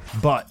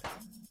 but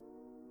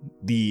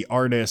the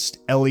artist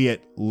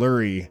Elliot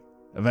Lurie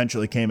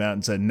eventually came out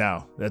and said,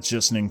 no, that's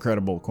just an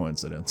incredible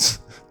coincidence.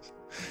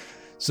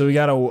 So we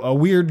got a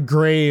weird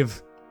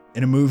grave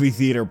in a movie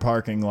theater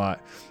parking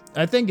lot.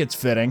 I think it's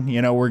fitting.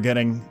 You know, we're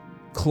getting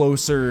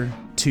closer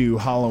to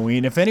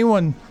Halloween. If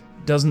anyone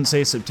doesn't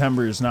say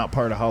September is not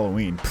part of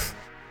Halloween,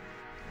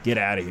 get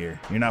out of here.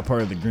 You're not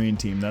part of the green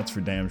team, that's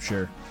for damn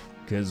sure.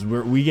 Because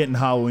we get in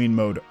Halloween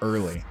mode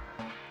early.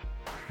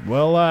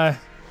 Well,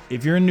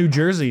 if you're in New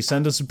Jersey,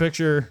 send us a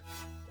picture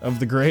of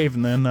the grave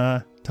and then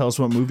tell us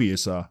what movie you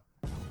saw.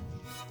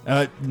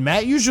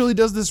 Matt usually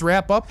does this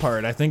wrap up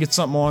part. I think it's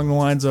something along the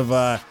lines of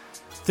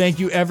thank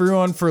you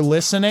everyone for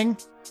listening.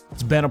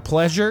 It's been a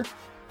pleasure.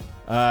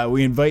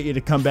 We invite you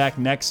to come back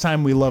next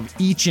time. We love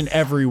each and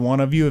every one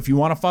of you. If you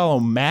want to follow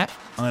Matt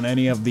on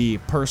any of the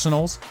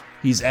personals,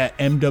 he's at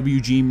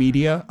MWG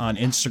Media on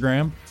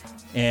Instagram,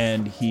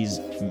 and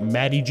he's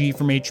Matty G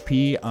from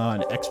HP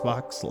on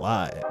Xbox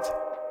Live.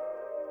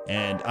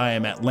 And I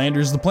am at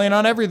Landers the Plane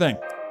on everything.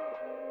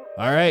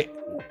 All right,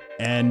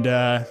 and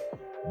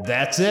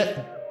that's it.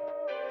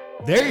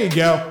 There you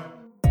go.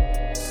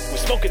 We're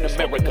smoking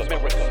America.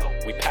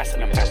 We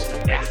passing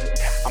America.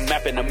 I'm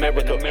mapping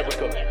America.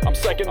 I'm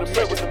psyching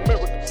America.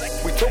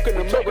 We talking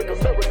America.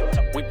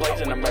 We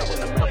blazing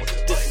America.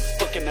 This is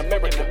fucking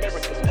America.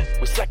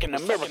 We're psyching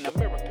America.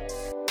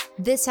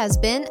 This has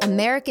been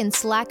American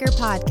Slacker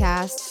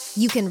Podcast.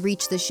 You can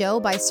reach the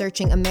show by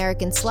searching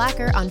American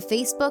Slacker on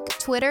Facebook,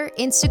 Twitter,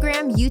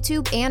 Instagram,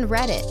 YouTube, and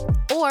Reddit.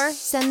 Or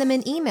send them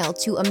an email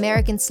to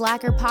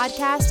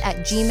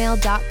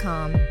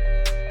americanslackerpodcast@gmail.com.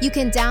 You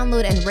can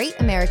download and rate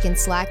American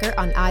Slacker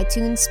on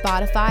iTunes,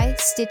 Spotify,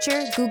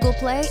 Stitcher, Google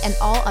Play, and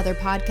all other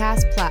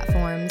podcast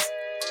platforms.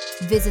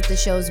 Visit the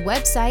show's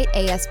website,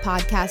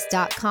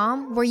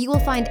 aspodcast.com, where you will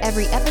find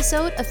every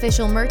episode,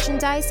 official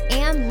merchandise,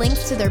 and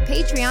links to their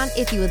Patreon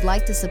if you would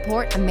like to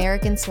support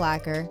American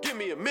Slacker. Give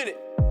me a minute.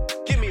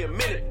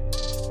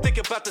 Think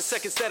about the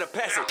second set of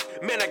passing.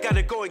 Man, I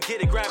gotta go and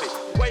get it, grab it.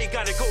 Why you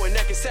gotta go and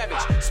act savage?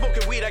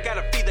 Smoking weed, I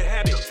gotta feed the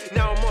habit.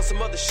 Now I'm on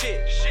some other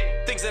shit.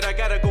 Things that I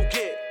gotta go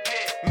get.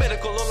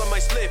 Medical all on my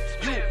slip.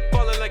 You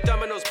falling like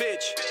dominoes,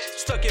 bitch.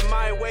 Stuck in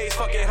my ways,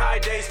 fucking high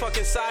days,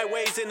 fucking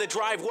sideways in the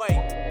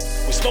driveway.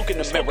 We're smoking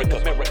America.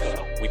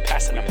 We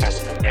passing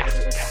America.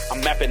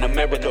 I'm mapping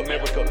America.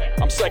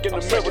 I'm psyching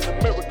America.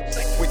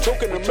 We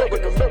talking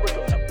America.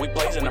 We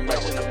blazing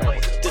America.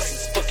 This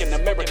is fucking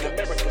America.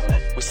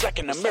 We're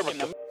psyching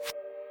America.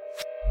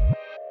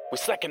 We're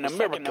psyching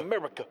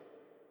America.